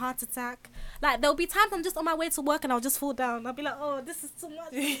having heart attack. Like, there'll be times I'm just on my way to work and I'll just fall down. I'll be like, oh, this is too much.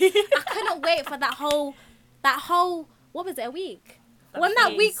 I couldn't wait for that whole what was it, a week? When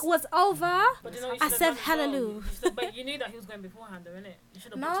that week was over, I said hallelujah. But you knew that he was going beforehand, though, innit? You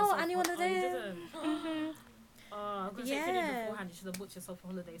should have No, I knew on the day. You didn't. I was going to say, if you knew beforehand, you should have booked yourself a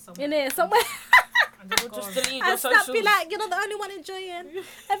holiday somewhere. In it, somewhere. And just delete your I'd socials. stop be like, you're not the only one enjoying.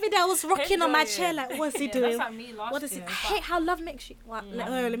 Every day I was rocking on my chair like, what's he doing? That's like me last What is year. it? I hate how love makes you. What?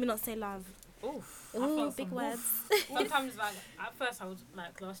 Let me not say love. Oof. Ooh, big words. Sometimes, like, at first I was,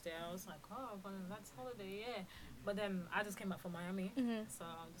 like, last year, I was like, oh, but that's holiday, yeah. But then I just came back from Miami, so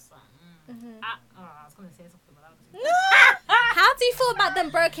I'm just like, I was going to say something, but I was How do you feel about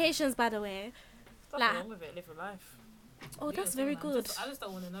them brocations, by the way? Nothing wrong with it. Live your life. Oh, that's very good. I just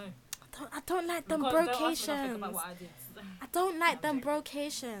don't want to know. I don't like them Because don't ask me nothing brocations. about what I did. I don't like them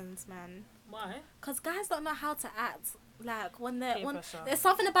brocations, man. Why? Because guys don't know how to act. Like, when pressure. there's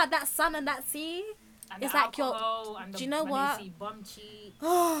something about that sun and that sea. And It's the like alcohol and do you know when what? They see bum cheeks.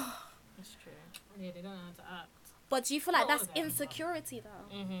 That's true. Yeah, they don't know how to act. But do you feel like Not that's all of them. insecurity,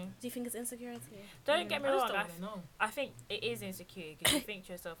 though? Mm-hmm. Do you think it's insecurity? Don't get me I just wrong. don't wanna know. I think it is insecure because you think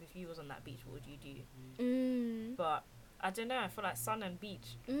to yourself, if you was on that beach, what would you do? But I don't know. I feel like sun and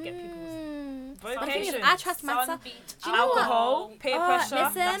beach get people's But the thing is, vocation. I trust Sun, myself. beach, Do you know what? Alcohol, peer pressure.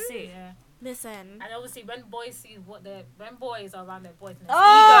 listen. That's it. Yeah. Listen. And obviously, when boys see when boys are around their boys, and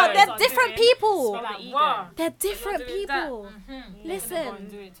Oh, egos they're are different doing, people. they're like, Ego. wow, They're you're different not doing that. people. They're gonna go and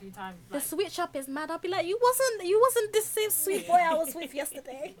do Listen. it 2 times. The Like, switch up is mad. I'll be like, you wasn't this same sweet boy I was with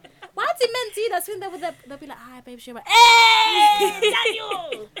yesterday. Why do men do that? When they're with they'll be like, hi babe, she'll be like, hey,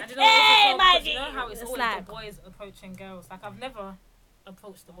 Daniel. and you know, hey, you know how it's It's always like- the boys approaching girls. Like, I've never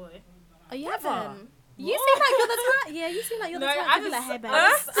approached the boy. Oh, you Never. haven't? You seem like you're the type. Yeah, you seem like you're the No, type I to be like, just- hey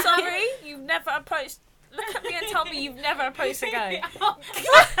babe. Sorry, you've never approached. Look at me and tell me you've never approached a guy. No.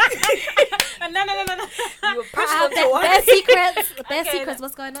 You were pushed onto one. Bare secrets. Bare Okay, secrets.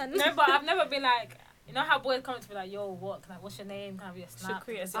 What's going on? No, but I've never been like, you know how boys come to be like, yo, what? Can I, what's your name? Can I be a Should snap?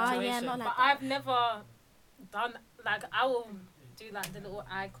 create a Oh situation. yeah, not like But that. I've never done, like, I will do like the little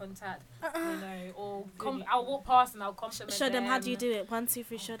eye contact, you know, or I'll walk past and I'll compliment Show them how do you do it. 1, 2,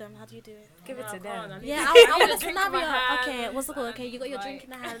 3. Show them how do you do it. Give it to them. Yeah, I want a drink in my scenario. hand, Okay, what's the goal? Okay, you got your like- drink in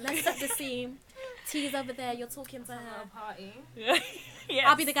the hand. Let's set the scene. T's over there. You're talking to I'm at her. a party, Yes.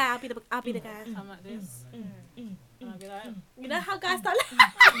 I'll be the guy. I'll be the guy. I'm like this, and I'll be like, You know how guys start.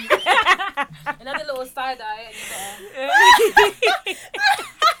 another little side eye, and you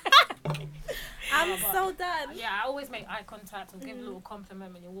I'm so done. yeah, I always make eye contact or give a little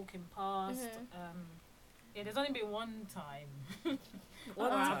compliment when you're walking past. Yeah, there's only been one time. One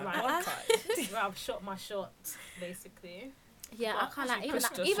time. Where I've shot my shot, basically. Yeah, But I can't like she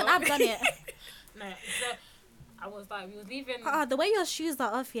pushed even herself. I've done it. No, so I was like, we was leaving. The way your shoes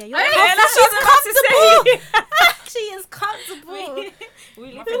are off here, you're Yeah, that's what I was about to say. she is comfortable.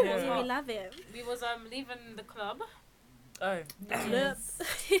 We live My in friend was here. We love it. We was leaving the club. Oh, This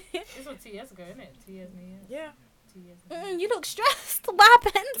was 2 years ago, isn't it? 2 years, New Year's. yeah. 2 years. New Year's. You look stressed. What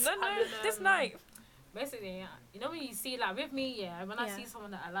happened? No, And then, this night. Basically, you know when you see like with me, yeah. When I Yeah. see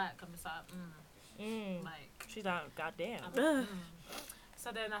someone that I like, I'm just like, like. She's like, goddamn. I'm like,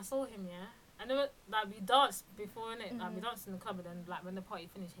 So then I saw him, yeah. And then like we danced before, innit? Like we danced in the club, and then like when the party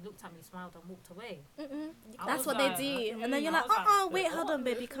finished, he looked at me, smiled, and walked away. I That's was what like, they do. And then you're I like, was like, wait, hold on,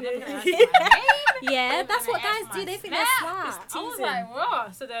 baby, come Yeah, over that's here. my name. Yeah, that's And what then guys F do. my They think they're snap. smart. I was like,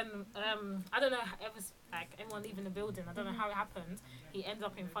 raw. So then, I don't know, like everyone leaving the building. I don't know how it happened. He ended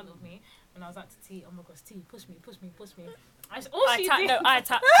up in front of me, and I was like to T, oh my gosh, T, push me. I tapped her.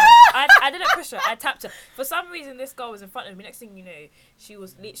 I didn't push her. I tapped her. For some reason, this girl was in front of me. Next thing you know, she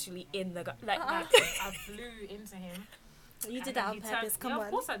was literally in the like. I flew into him. You And did then that on he purpose. turned- Come yeah, on.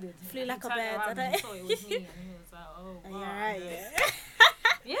 Of course I did. Flew And like he a turned bird, around I and don't- he thought it was me, and he was like, oh wow. Yeah, And then- yeah.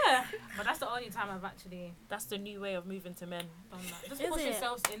 Yeah, but that's the only time I've actually That's the new way of moving to men. done that. Just Is push it?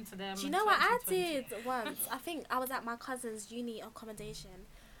 yourselves into them. Do you know what I did once? I think I was at my cousin's uni accommodation,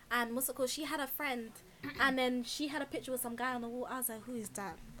 and what's it called? She had a friend, and then she had a picture with some guy on the wall. I was like, who is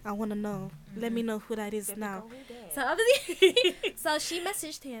that? I want to know. Let me know who that is now. So obviously, so she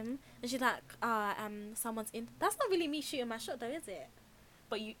messaged him, and she's like, someone's in. That's not really me shooting my shot, though, is it?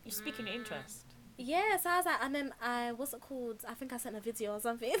 But you speak in your interest. Yeah, so I was like, and then what's it called? I think I sent a video or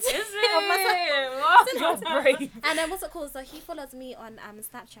something. Is it? You're brave. And then what's it called? So he follows me on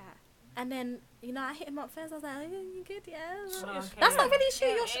Snapchat. And then, you know, I hit him up first. I was like, oh, you good, yeah? That's not really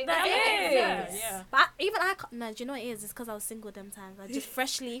shooting your shot. That is. Yeah. But even no, do you know what it is? It's because I was single them times. I just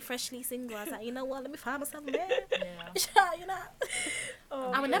freshly single. I was like, you know what? Let me find myself a man. Yeah. You know?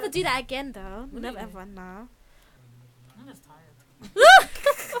 Oh, I would never do that again, though. Never ever, no. I'm just tired.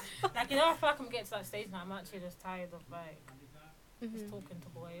 Like, you know, I feel like I'm getting to that stage now. I'm actually just tired of like just talking to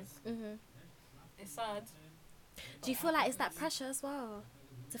boys. It's sad. Do you feel like it's that pressure as well?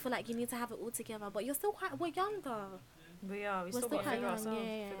 To feel like you need to have it all together, but you're still we're young though. We are. We're We still still got to quite figure young, ourselves.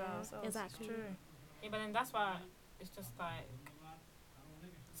 yeah, Figure ourselves. exactly. It's true. Yeah, but then that's why it's just like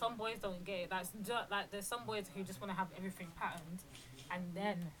some boys don't get it. Like there's some boys who just want to have everything patterned, and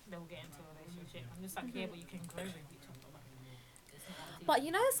then they'll get into a relationship. I'm just like, yeah, but you can grow with each other. Like, it's not that deep. But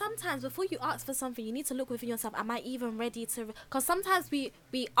you know, sometimes before you ask for something, you need to look within yourself. Am I even ready to? Because sometimes we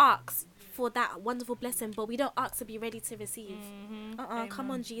ask for that wonderful blessing, but we don't ask to be ready to receive.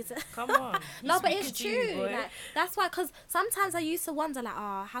 Come on, Jesus. Come on. No, but Speak it's to you, true. boy. Like, that's why, because sometimes I used to wonder, like,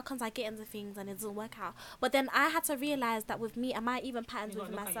 how comes I get into things and it doesn't work out? But then I had to realize that with me, am I even patterned You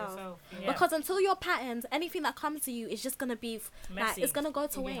gotta within look at myself? yourself, Yeah. Because until you're patterned, anything that comes to you is just gonna be like Messy. it's gonna go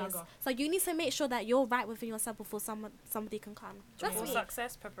to You can waste. hugger. So you need to make sure that you're right within yourself before somebody can come. Trust For me.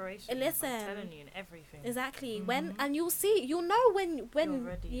 success, preparation. Listen. I'm telling you, in everything. Exactly. When and you'll know when You're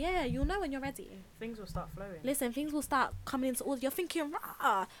ready. yeah, you'll know when you're ready. Things will start flowing. Listen, things will start coming into order. You're thinking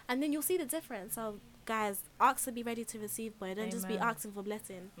rah, and then you'll see the difference. So guys, ask to be ready to receive, boy. Don't just be Amen. asking for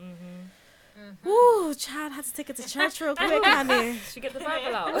blessing. Mm-hmm. Ooh, child, had to take it to church real quick, honey. Should get the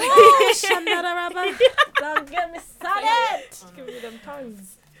Bible out. Ooh, Shandara Rabba. Don't get me started. Give me them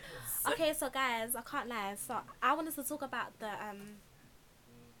tongues. Okay, so guys, I can't lie. So I wanted to talk about the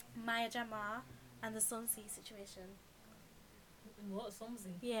Maya Jama and the Sonsi situation. What?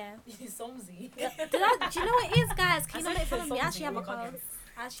 Somsy? Yeah. Somsy. Do you know what it is, guys? Can you I not make said fun of me? I actually have a Somsi. card.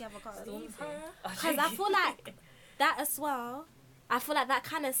 I actually have a card. Leave Because I feel like that as well, I feel like that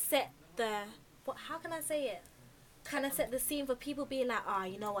kind of set how can I say it? Kind of set the scene for people being like, oh,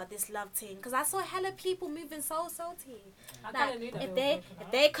 you know what, this love thing. Because I saw hella people moving so salty. I Like, kinda knew that if they they were broken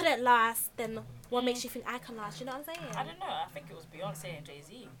up. they couldn't last, then what makes you think I can last? You know what I'm saying? I don't know. I think it was Beyonce and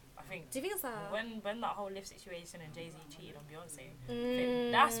Jay-Z. I think Do you think so? when that whole Liv situation and Jay-Z cheated on Beyonce, I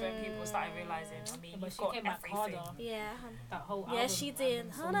think that's when people started realizing. I mean, But you've she got came back everything. harder. Yeah. That whole Yeah, album, she did.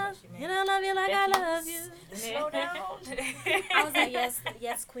 and the Hold songs on. that she made. You don't love you like I love you. Slow down. I was like,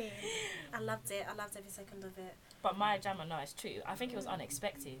 yes, queen. I loved it. I loved every second of it. But Maya Jama, no, it's true. I think it was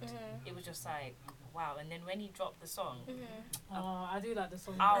unexpected. Mhm. It was just like, wow. And then when he dropped the song, Oh, I do like the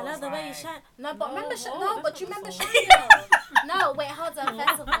song. I I love the way you like- shine. No, but No, remember, what? no, but That's you not remember the Shine Girl. No, wait, hold on.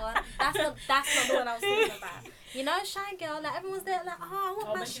 First of all, that's not the one I was talking about. You know, Shine Girl. Like everyone's there, like, oh, I want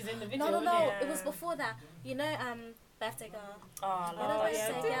Oh, my. when she's in the video. No, innit? it was before that. You know, Birthday Girl. oh, I You know, love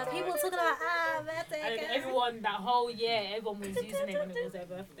yeah. Birthday Girl. People talking about Birthday And Girl. everyone, that whole year, everyone was using it when it was their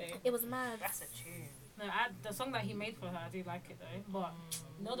birthday. It was mad. That's a tune. No, the song that he made for her, I do like it though. But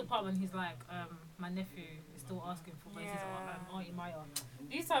no the part when he's like, my nephew is still asking for verses of Auntie Maya.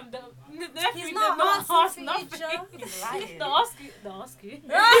 These time the nephew He's did not not ask asking nothing. for you, Joe. He's lying. The asking.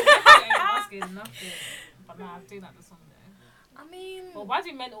 Asking nothing. But nah, I do like the song though. I mean, But why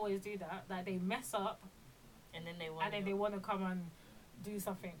do men always do that? Like they mess up And then they want to come and do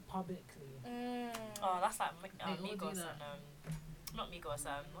something publicly. Oh, that's like They all do Migos that. and not Migos.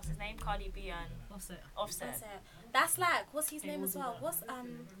 What's his name? Cardi B and What's it? Offset. that's it. That's like, what's his They name all as do well? that. What's It's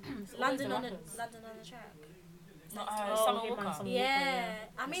always London the on the rappers. track? Not Oh, Summer him and Walker. Summer Yeah,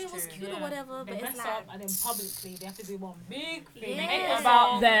 I mean That's it was true. cute or whatever, They but mess it's up like, and then publicly they have to do one big thing. Yeah. Make a About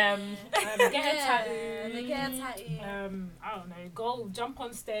song, them. get a yeah, tattoo. they get a tattoo. I don't know. Go jump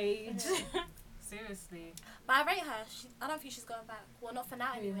on stage. Seriously. But I rate her. I don't think she's going back. Well, not for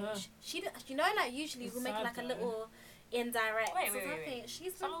now Who, anyway. her? She you know, like usually It's we'll make sad like a though. little indirect Wait, or wait, wait, something. wait.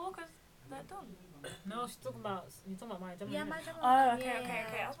 She's Summer Walker's they're done. No, she's talking about. You're talking about my Gemini. yeah, my Gemini. Oh, okay, yeah.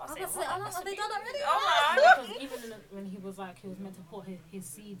 okay. I was about to say, say, what? oh, no, That's are they a done bit- already? Oh, Because even when he was like, he was meant to put his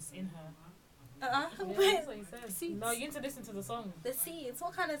seeds in her. Uh-uh. Yeah, Wait, that's what he said. Seeds? No, you need to listen to the song. the seeds.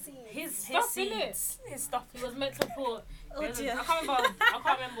 What kind of seeds? His His stuff in it. seeds. His stuff. He was meant to put. Oh dear. I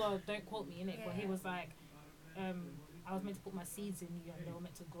can't remember. Don't quote me in it, but he Yeah. was like, I was meant to put my seeds in you, and they were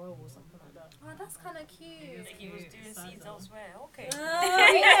meant to grow or something like that. Oh, that's kind of cute. He was doing Sad seeds though. elsewhere. Okay.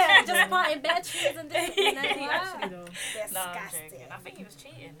 Yeah, just planting bad trees and different, you know. He actually though. No, I'm Disgusting. joking. I think he was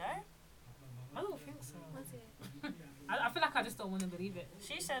cheating, no? I don't think so. Was it? I feel like I just don't want to believe it.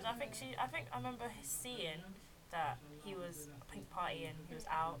 She said, I think I remember seeing that he was, I think, partying, he was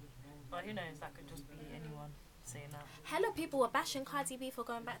out. But who knows, that could just be anyone saying that. Hella people were bashing Cardi B for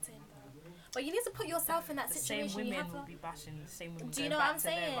going back to him. But you need to put yourself in that The situation. same You women have will to, be bashing the same women. do you going know what back I'm to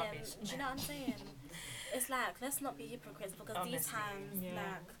their saying? rubbish. Do you know what I'm saying? It's like, let's not be hypocrites because these Honestly. times, Yeah.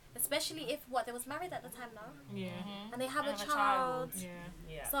 like, especially if they was married at the time now, Yeah. and they have a And child. Yeah.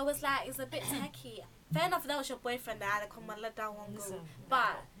 Yeah. So it's like, it's a bit techie. Fair enough, if that was your boyfriend, that come and let that one go. Listen.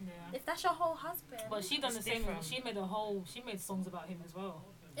 But Yeah. if that's your whole husband, But she done It's the same. different. She made songs about him as well.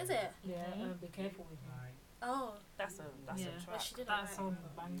 is it? Yeah. Be careful with me. Oh, That's a well, track. she did it That right. song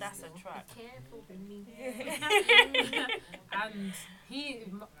bangs. That's a still. track. Be careful with me. And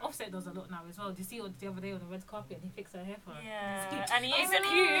Offset does a lot now as well. Did you see it the other day on the red carpet and he fixed her hair for her? Yeah. And he It's even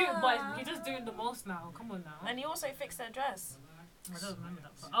cute, but he's just doing the most now. Come on now. and he also fixed her dress. I don't remember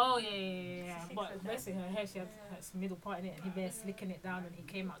that part. Oh yeah. She But fixed her basically her hair, she had her middle part in it, and he there slicking it down, and he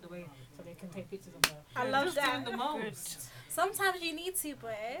came out the way so they can take pictures of her. I They're love just that. doing the most. Sometimes you need to,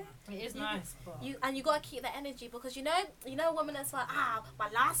 boy. It is You- nice, but You gotta keep the energy because you know women that's like,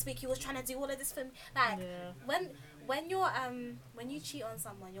 but last week he was trying to do all of this for me. Like yeah. when you're when you cheat on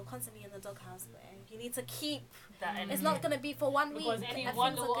someone, you're constantly in the doghouse. Boy. You need to keep. That It's energy. not gonna be for 1 week. Because any and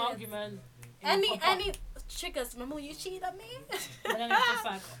one things are little good. argument, it will pop up. Any triggers. Remember when you cheated on me? And then it's just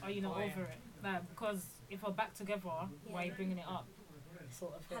like, are you not Oh, yeah. over it? Like, because if we're back together, why are you bringing it up?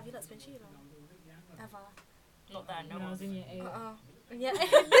 Sort of thing. Have you not been cheated on? Ever? Not that I know When I of. was in year 8. Yeah. Listen,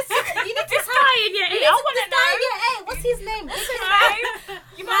 you need to guy in your ear, I want to know. Yeah, what's his name? What's his name?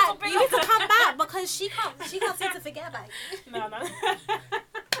 You might as well Like, bring you need up to come back because she can't seem to forget about you. No.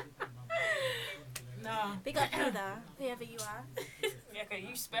 No. Big up Peter, whoever you are. Yeah, okay,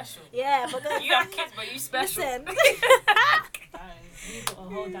 you special. Yeah, because You have kids, but you special. listen. He's got a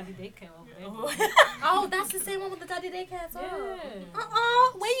whole daddy daycare over there. Oh, that's the same one with the daddy daycare as well.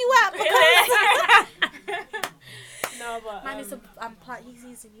 Yeah. Where you at? Because No, but man is he's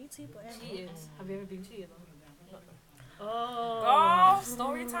using YouTube, but cheated. Have you ever been cheated on? Oh,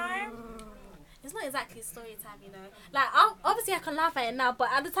 story time. it's not exactly story time, you know. Like, obviously I can laugh at it now, but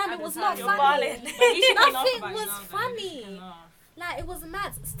at the time At it the was time, not you're funny. balling. But you should laugh Nothing about it was now, though. You funny. can laugh. Like, it was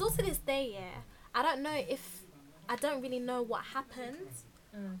mad. Still to this day, yeah. I don't really know what happened,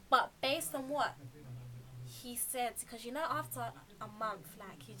 but based on what he said, because after a month,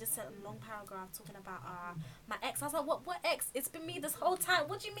 like, he just sent a long paragraph talking about my ex. I was like, what ex? It's been me this whole time.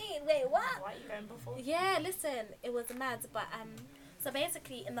 What do you mean? Wait, what? Why are you going before? Yeah, listen, it was mad, but so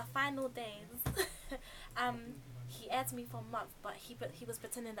basically in the final days, he aired me for a month, but he was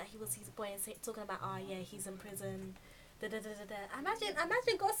pretending that he was his boy and talking about he's in prison. Da, da, da, da, da.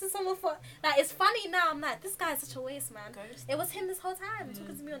 Imagine ghosting someone for like, it's funny now. I'm like, this guy's such a waste, man. Ghost? It was him this whole time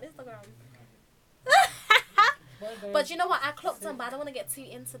talking to me on Instagram. But But you know what? I clocked on, but I don't want to get too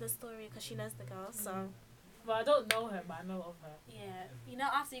into the story because she knows the girl. So I don't know her, but I know of her. yeah,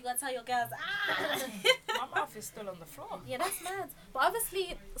 after you gotta tell your girls, My mouth is still on the floor. yeah, that's mad. But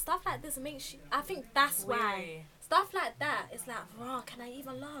obviously, stuff like this makes you. I think that's why Weary. stuff like that. It's like, raw. Can I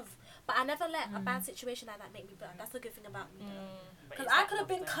even love? But I never let a bad situation like that make me bitter. That's the good thing about me. Because it's I like could have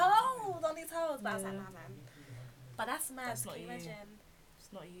been love cold on these hoes, but I was like, nah, man. But that's mad. That's Can not you you. imagine?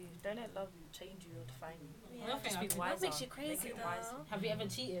 It's not you. Don't let love change you or define you. I don't think Just I be could. wiser. That makes you Make crazy it though. wiser. Have you ever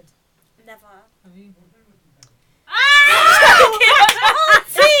cheated? Never. Have you?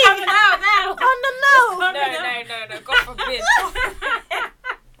 Coming out now. Oh no. No. God forbid.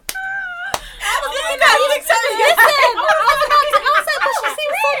 Listen, I was like, but she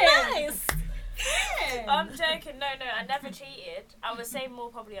seems so nice. I'm joking. No, I never cheated. I would say more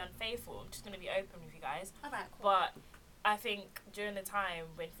probably unfaithful. I'm just gonna be open with you guys. Alright, cool. But I think during the time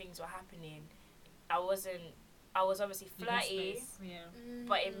when things were happening, I was obviously flirty,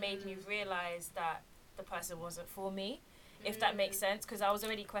 but it made me realise that the person wasn't for me, if that makes sense, because I was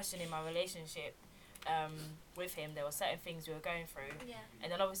already questioning my relationship with him. There were certain things we were going through,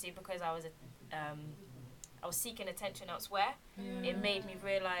 and then obviously because I was seeking attention elsewhere, it made me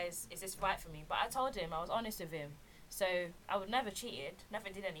realise, is this right for me? But I told him, I was honest with him, so I would never cheated, never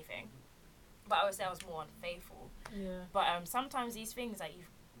did anything, but I would say I was more unfaithful. But sometimes these things, like,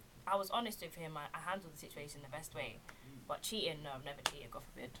 I was honest with him, I handled the situation the best way, but cheating, no, I've never cheated, God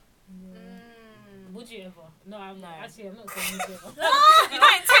forbid. Would you ever? No, I'm not. No. Actually, I'm not saying you ever. You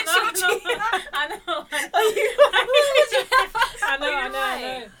don't intentionally cheat. I know. I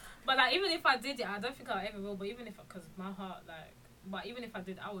know. But like, even if I did it, I don't think I ever will. But even if, because my heart, like, but even if I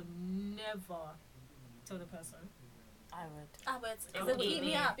did, I would never tell the person. I would. Because it would eat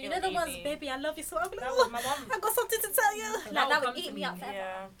me up. You know It'll the eat ones, me. baby, I love you so. I'm like, That oh, was my mum. I got something to tell you. That Like, that would would come eat to me me. up forever.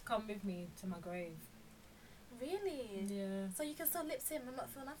 Yeah. Come with me to my grave. Really? Yeah. So you can still lip sync and not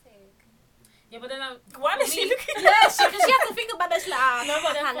feel nothing? Yeah, but then Why for does she me- look at Yeah, she has to think about that. She's like, No,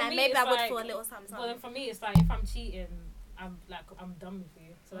 but then ah, for like, me, maybe it's I would like- feel a little something. But then for me, it's like, if I'm cheating, I'm done with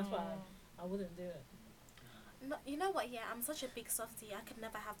you. So that's why I wouldn't do it. No, you know what? Yeah, I'm such a big softie. I could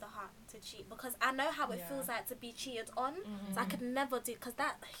never have the heart to cheat because I know how it feels like to be cheated on. So I could never do because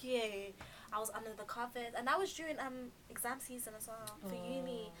that I was under the covers, and that was during exam season as well for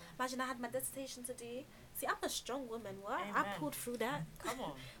uni. Imagine I had my dissertation to do. See, I'm a strong woman. What? I Amen. pulled through that. Come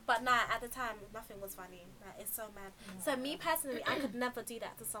on. But nah, at the time, nothing was funny. Like, it's so mad. So me personally, I could never do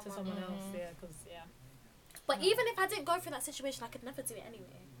that to To someone. someone else, because But even if I didn't go through that situation, I could never do it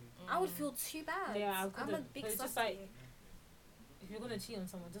anyway. I would feel too bad. Yeah, I I'm a couldn't. big But it's just softie. like, if you're gonna cheat on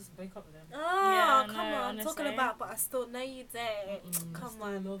someone, just break up with them. Oh, Yeah, come no, on. honestly. Talking about, but I still know you there. Come Still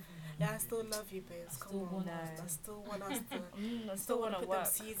on. love you. Yeah, I still love you, babes. Come still on. want us I still want us to. I still still want want to to put them work.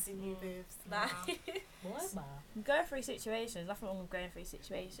 seeds in you, babes. Like, What? Go through situations. Nothing wrong with going through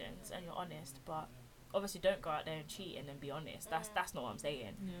situations, and you're honest. But obviously, don't go out there and cheat and then be honest. That's not what I'm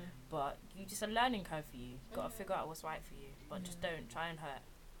saying. Yeah. But you just a learning curve for you. Got to figure out what's right for you. But just don't try and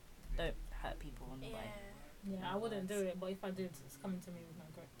don't hurt people on the way. Yeah, I wouldn't do it, but if I did, it's coming to me with my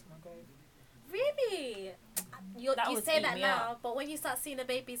grave. really? That You would say eat that me now, but when you start seeing the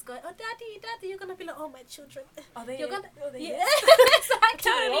babies going, oh, daddy, you're going to be like, oh, my children. Are they? You're going to. Are they? Yeah,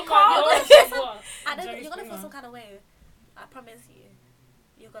 exactly. Totally Oh calm. my God, what? I don't, Jerry you're gonna feel Springer. some kind of way. I promise you.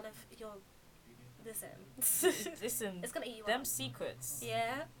 You're listen. Listen, It's gonna eat you them up. secrets.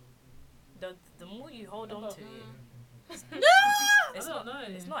 Yeah. The more you hold on to it, I it's don't not. know.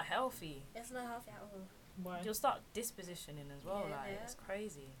 It's not healthy. It's not healthy at all. Why? You'll start dispositioning as well. Yeah, like yeah. it's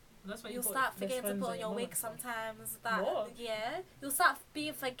crazy. That's why you You'll put start best forgetting to friends put on in your your wig wallet. sometimes. What? Yeah. You'll start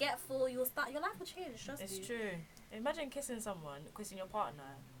being forgetful. Your life will change. Trust It's me. true. Imagine kissing your partner,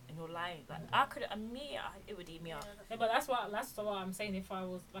 and you're lying. Like it would eat me up. Yeah, but that's what I'm saying. If I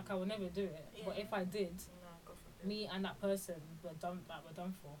was like, I would never do it. But if I did, No, God forbid. me and that person were done. Like, we're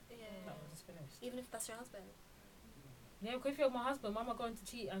done for. Yeah. That was just finished. Even if that's your husband. Yeah, because if you're my husband, why am I going to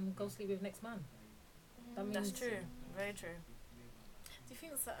cheat and go sleep with next man? That means That's true. Very true. Do you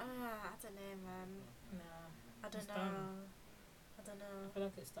think so? I don't know, man. Nah, I don't It's know. done. I don't I know. feel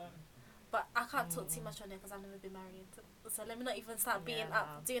like it's done. But I can't talk too much on it because I've never been married. So let me not even start being Yeah,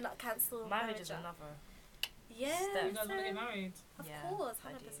 up, doing that cancel Marriage is up. another. Yeah, step. You guys want to get married? of Yeah, course,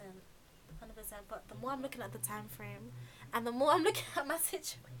 I 100%. do. 100%. But the more I'm looking at the time frame, and the more I'm looking at my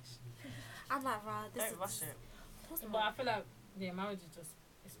situation, I'm like, right, this Don't is. rush it. Of course But I not. feel like marriage is just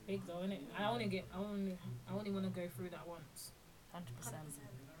it's big though, isn't it? I only want to go through that once. 100%.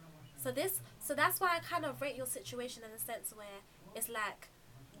 100%. So that's why I kind of rate your situation in a sense where it's like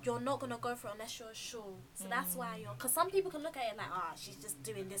you're not gonna go for it unless you're sure. So that's why because some people can look at it like, she's just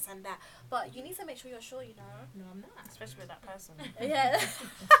doing this and that, but you need to make sure you're sure, you know. No, I'm not. Especially with that person. Yeah.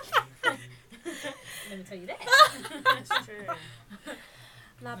 Let me tell you that. It's true.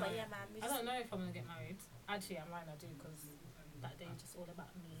 Nah, but yeah, man. I don't know if I'm gonna get married. Actually, I'm lying. I do because that day just all about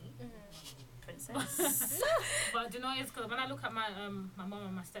me. Princess. But do you know, it's because when I look at my my mum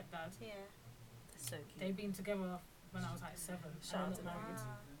and my stepdad, That's so cute. they've been together when I was like 7. Shout out and to they're them. not married.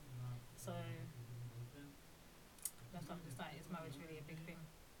 So that's why I'm just like, is marriage really a big thing?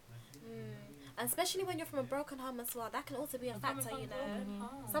 And especially when you're from a broken home as well, that can also be a factor, you know.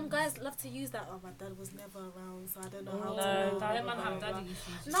 Some guys love to use that. Oh, my dad was never around, so I don't know how to. Them man have daddy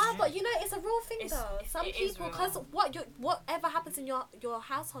issues. No, but you know, it's a real thing though. Some it is people, real. because whatever happens in your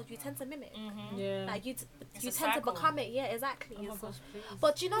household, you tend to mimic. Yeah. Like you It's you a tend to cycle. become it. Yeah, exactly. Oh my So- gosh, please.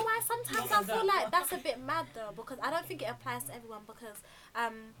 But you know why? Sometimes I Not feel that. like that's a bit mad though, because I don't think it applies to everyone. Because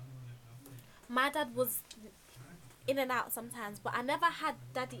my dad was in and out sometimes, but I never had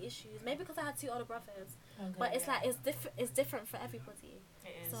daddy issues. Maybe because I had 2 older brothers. Okay, But it's yeah. like it's different for everybody.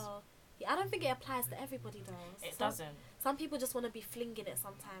 It is. So yeah, I don't think it applies to everybody though. It Some- doesn't. Some people just want to be flinging it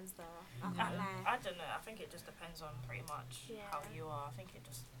sometimes though. I can't lie. I don't know. I think it just depends on pretty much Yeah. how you are. I think it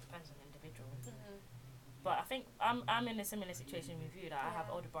just depends on the individual. Mhm. But I think I'm in a similar situation with you. That I have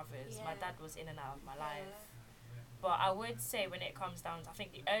Yeah. older brothers. My Yeah. dad was in and out of my Yeah. life. But I would say when it comes down to, I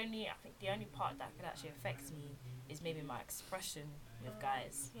think the only part that could actually affect me is maybe my expression with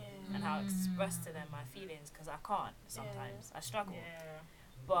guys Yeah. and how I express to them my feelings, because I can't sometimes. I struggle. Yeah.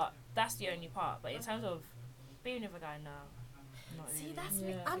 But that's the only part. But in terms of being with a guy now, not See, really. that's me.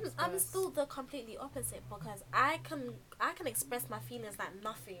 Yeah, I'm express. still the completely opposite, because I can express my feelings like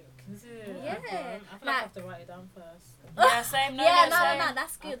nothing. Is it? Yeah. I feel like I Like- have to write it down first. Yeah, same. No, yeah, no, no, same.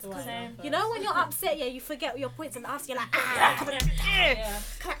 that's good. Have to write 'Cause it down Same. you know first. when you're upset, yeah, you forget your points, and after you're like, Yeah. yeah,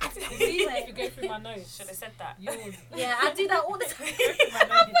 It's easy if you go through my notes. Should have said that. You would. yeah, I do that all the time. I My thought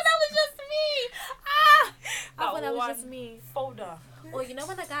that notes. was just me. I thought that was one just me. folder. Or you know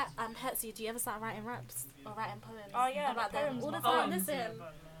when a guy hurts you, do you ever start writing raps or writing poems? Oh, yeah, about like them poems, all the not time. Poems, yeah, Listen,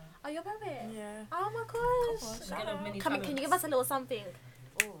 but, oh, you're a poet. Yeah. Oh my Come on, gosh. shout Get a out. mini Can you give talents. us a little something?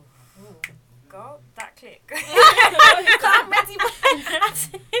 Ooh, Ooh. girl, that click. I'm ready.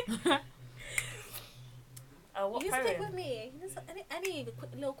 What You stick with poem? me. Any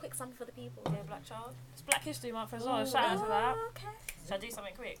quick something for the people. Yeah, Black Child. It's Black History Month as well. Shout out to that. Oh, okay. Shall I do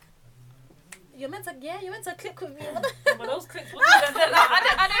something quick? You're meant to click with me. But those clips. I don't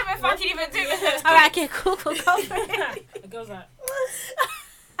know if I can even do this. Alright, okay, cool, go for it. It goes like.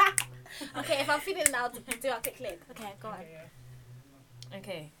 Okay, if I'm feeling it, I'll do a quick click. Okay, go on. Okay, yeah.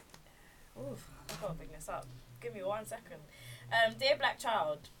 Okay. Oof, I've got to bring this up. Give me 1 second. Dear Black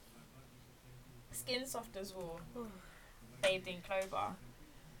Child, skin soft as wool, bathed in clover,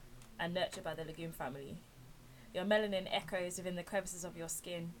 and nurtured by the legume family. Your melanin echoes within the crevices of your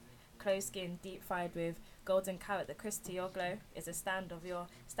skin. Closed skin, deep fried with golden carrot. The crisp to your glow is a stand of your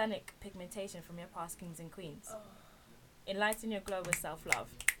stanic pigmentation from your past kings and queens. Enlighten your glow with self-love.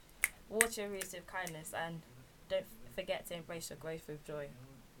 Water your roots with kindness, and don't forget to embrace your growth with joy.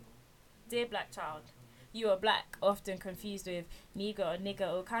 Dear Black Child, you are black, often confused with Negro or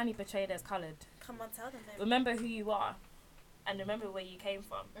nigger, or kindly portrayed as coloured. Come on, tell them. Baby. Remember who you are, and remember where you came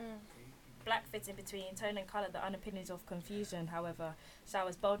from. Mm. Black fits in between tone and colour, the underpinnings of confusion, however,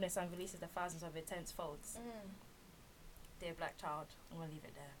 showers boldness and releases the thousands of intense folds. Dear Black Child, I'm going to leave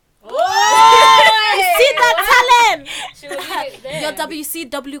it there. See that talent? She will leave it there. Your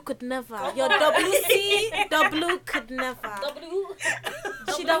WCW could never. Your WCW could never.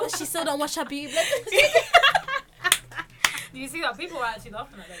 She still don't wash her beauty. Do you see that people are actually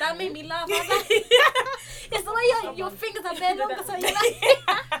laughing at that? That made me laugh. I was like, it's the way your fingers are there longer, so you're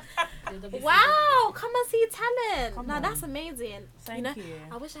like, wow, come and see talent. Come Now on. that's amazing. Thank know, you.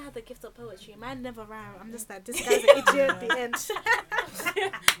 I wish I had the gift of poetry. Mine never rhyme. I'm just like, this guy's an idiot at the end.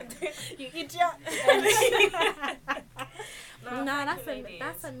 You idiot. No,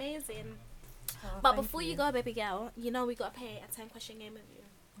 that's amazing. But before you go, baby girl, you know we got to play a 10-question game with you.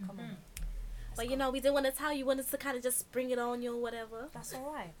 Come on. But you know, we didn't want to tell you, wanted to kind of just bring it on you or whatever. That's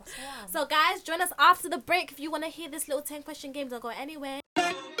alright. That's alright. So guys, join us after the break if you want to hear this little 10-question game. Don't go anywhere.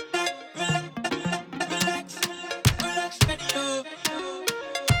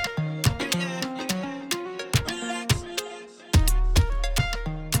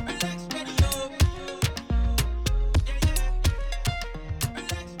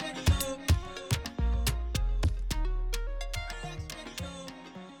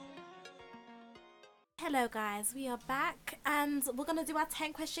 Hello guys, we are back and we're going to do our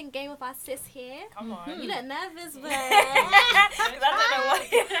 10-question game with our sis here. Come on. You look nervous, but... I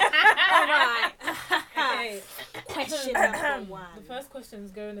Okay. Question number 1. The first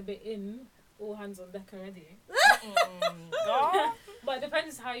question's going a bit in. All hands on deck already. don't know. But it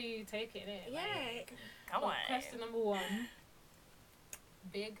depends how you take it, innit? Yeah. Like, Come on. question number 1.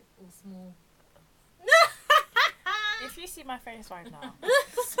 Big or small? If you see my face right now,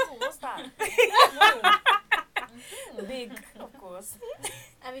 what's that? Big, of course.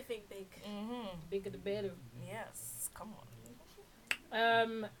 Everything big. Bigger the better. Yes, come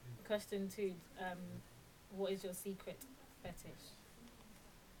on. Question 2. What is your secret fetish?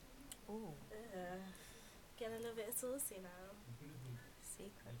 Ooh, Getting a little bit saucy now.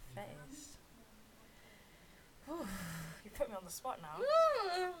 secret fetish. Ooh, you put me on the spot now.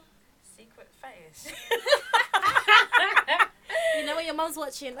 Secret fetish. You know when your mum's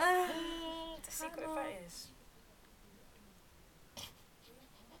watching. The secret fetish.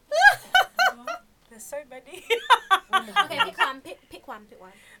 There's so many. Okay, pick one. Pick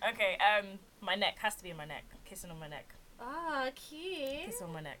one. Okay, my neck has to be in my neck. Kissing on my neck. Ah, cute. Kissing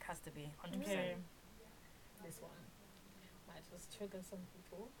on my neck has to be 100%. Okay. This one might just trigger some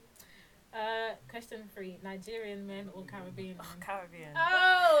people. Question 3. Nigerian men or Caribbean men? Caribbean.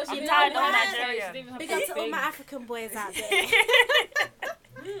 Oh, I'm she tired didn't of have to Nigeria. say, she didn't have Big to up to all think. my African boys out there.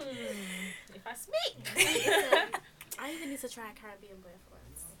 If I speak. I even need to try a Caribbean boy for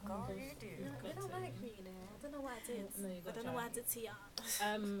once. Girl, you do. No, they don't like me, you know. I don't know what I did. No, you I gotta don't know try. what I did to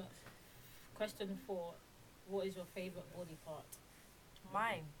y'all. Question 4. What is your favourite body part?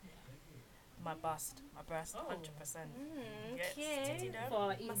 Mine. My bust. My breast. Oh. 100%. Yes. Okay. Did you know?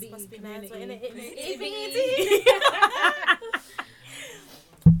 For Must EB be nice, community. but innit?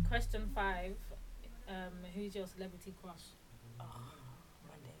 Question 5. Who's your celebrity crush? Oh,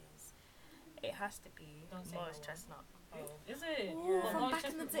 my days. It has to be Don't say Morris no one. Chestnut. Oh, is it? Ooh, Well, from Morris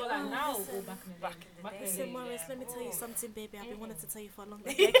back in the Chestnut, day. well, like Oh, now listen. or back in the day? Back in the day. Listen, Morris, Yeah. let me tell you Oh. something, baby. I've been wanting to tell you for a long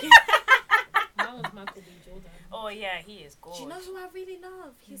time. Mine was Michael B. Jordan. Oh, yeah, he is gorgeous. Do you know who I really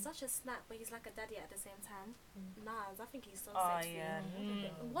love? He's such a snap, but he's like a daddy at the same time. Nas, I think he's so Oh, sexy. yeah.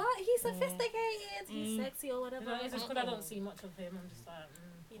 What? He's sophisticated. He's sexy or You whatever. know, it's just because I don't see much of him. I'm just like,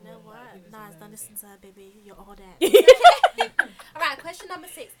 You know like, what? who is Nas, he don't then? listen to her, baby. You're all that. Alright, question number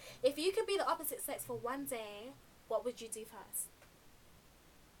 6. If you could be the opposite sex for one day, what would you do first?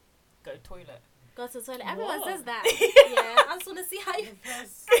 Go toilet. Go to the toilet. Everyone What? says that. Yeah, I just want to see how you.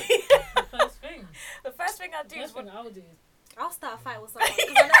 The first thing. The first thing I do The is first thing I would do is. I'll start a fight with someone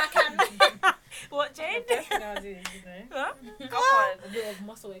because I know I can. what, Jane? The first thing I would do is, Huh? Come on. a bit of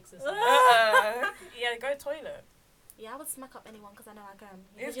muscle exercise. Yeah, go toilet. Yeah, I would smack up anyone because I know I can.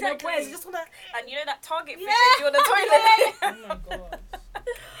 Exactly. You know, boys, you just want to. And you know that target Yeah. fishing you on the toilet? Oh my god.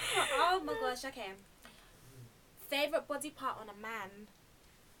 Oh my gosh, okay. Favourite body part on a man?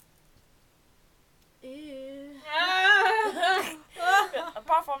 Ew.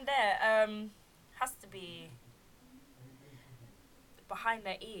 Apart from there, has to be behind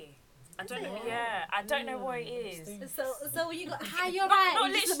the ear. I don't know. it? Yeah, I don't know what it is. So when you got hi, you're right. no,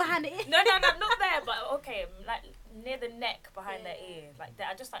 you just look behind the ear. No, not there, but okay, like near the neck, behind the ear, like that.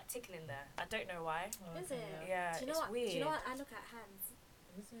 I just like tickling there. I don't know why. Is it? Yeah, Do you know it's what? weird. Do you know what? I look at hands.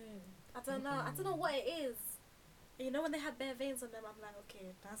 Is it? I don't know. I don't know what it is. You know when they have bare veins on them, I'm like,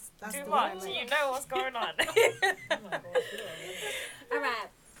 okay, that's Too the much. one. You know what's going on. Oh my god. All right.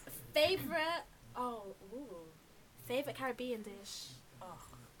 Favorite. Favorite Caribbean dish. Oh,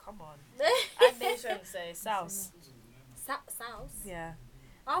 come on. I shouldn't say sauce. Sauce. Yeah.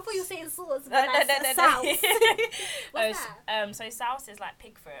 I thought you were saying sauce, but No. that's sauce. What's that? So sauce is like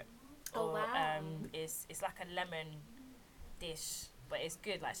pig foot. Oh, Or, wow. it's like a lemon dish, but it's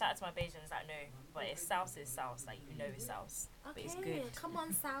good. Like shout out to my Bajans that know, but it's sauce is sauce. Like you know it's sauce, but it's Okay, good. come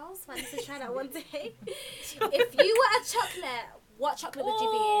on, sauce. I need to try that one day. If you were a chocolate, what chocolate would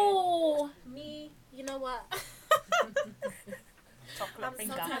you be? Me, you know what? Chocolate I'm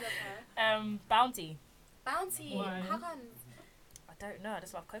finger. so tired of her. Bounty. Bounty. Why? How come? I don't know. I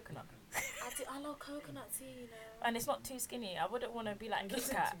just love coconut, I love coconut tea, you know. and it's not too skinny. I wouldn't want to be like It Kit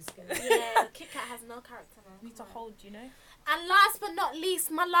doesn't Kat. too scary. Yeah, Kit Kat has no character, man. Need to hold, you know. And last but not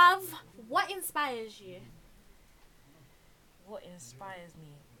least, my love, what inspires you? What inspires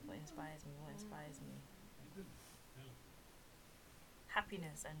me? What inspires me? What inspires me?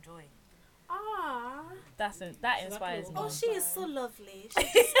 Happiness and joy. Ah. That inspires me. Oh, she is so lovely. She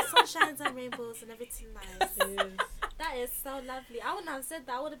just sunshines and rainbows and everything nice. Yes. That is so lovely. I wouldn't have said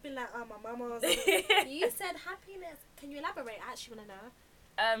that. I would have been like, oh, my mama. Or something. You said happiness. Can you elaborate? I actually want to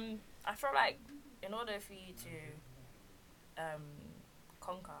know. I feel like in order for you to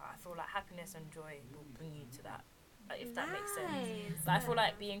conquer, I feel like happiness and joy will bring you to that. Like, if that makes sense. Nice. Like, I feel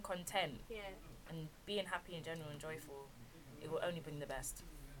like being content Yeah. and being happy in general and joyful, it will only bring the best.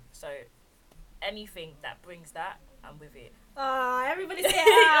 So anything that brings that, I'm with it. Oh, everybody say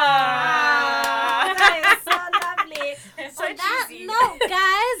ah. That is so lovely. It's so On that cheesy. note,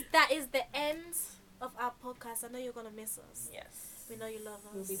 guys, that is the end of our podcast. I know you're going to miss us. Yes. We know you love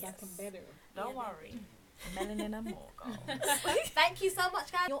us. We'll be back and better. Don't Yeah. worry. Melanin and more, girl. Thank you so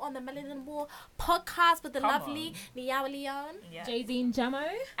much, guys. You're on the Melanin and More podcast with the Come lovely Nyawaaleone Yeah. Jadeane Jamo.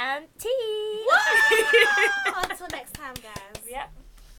 And tea.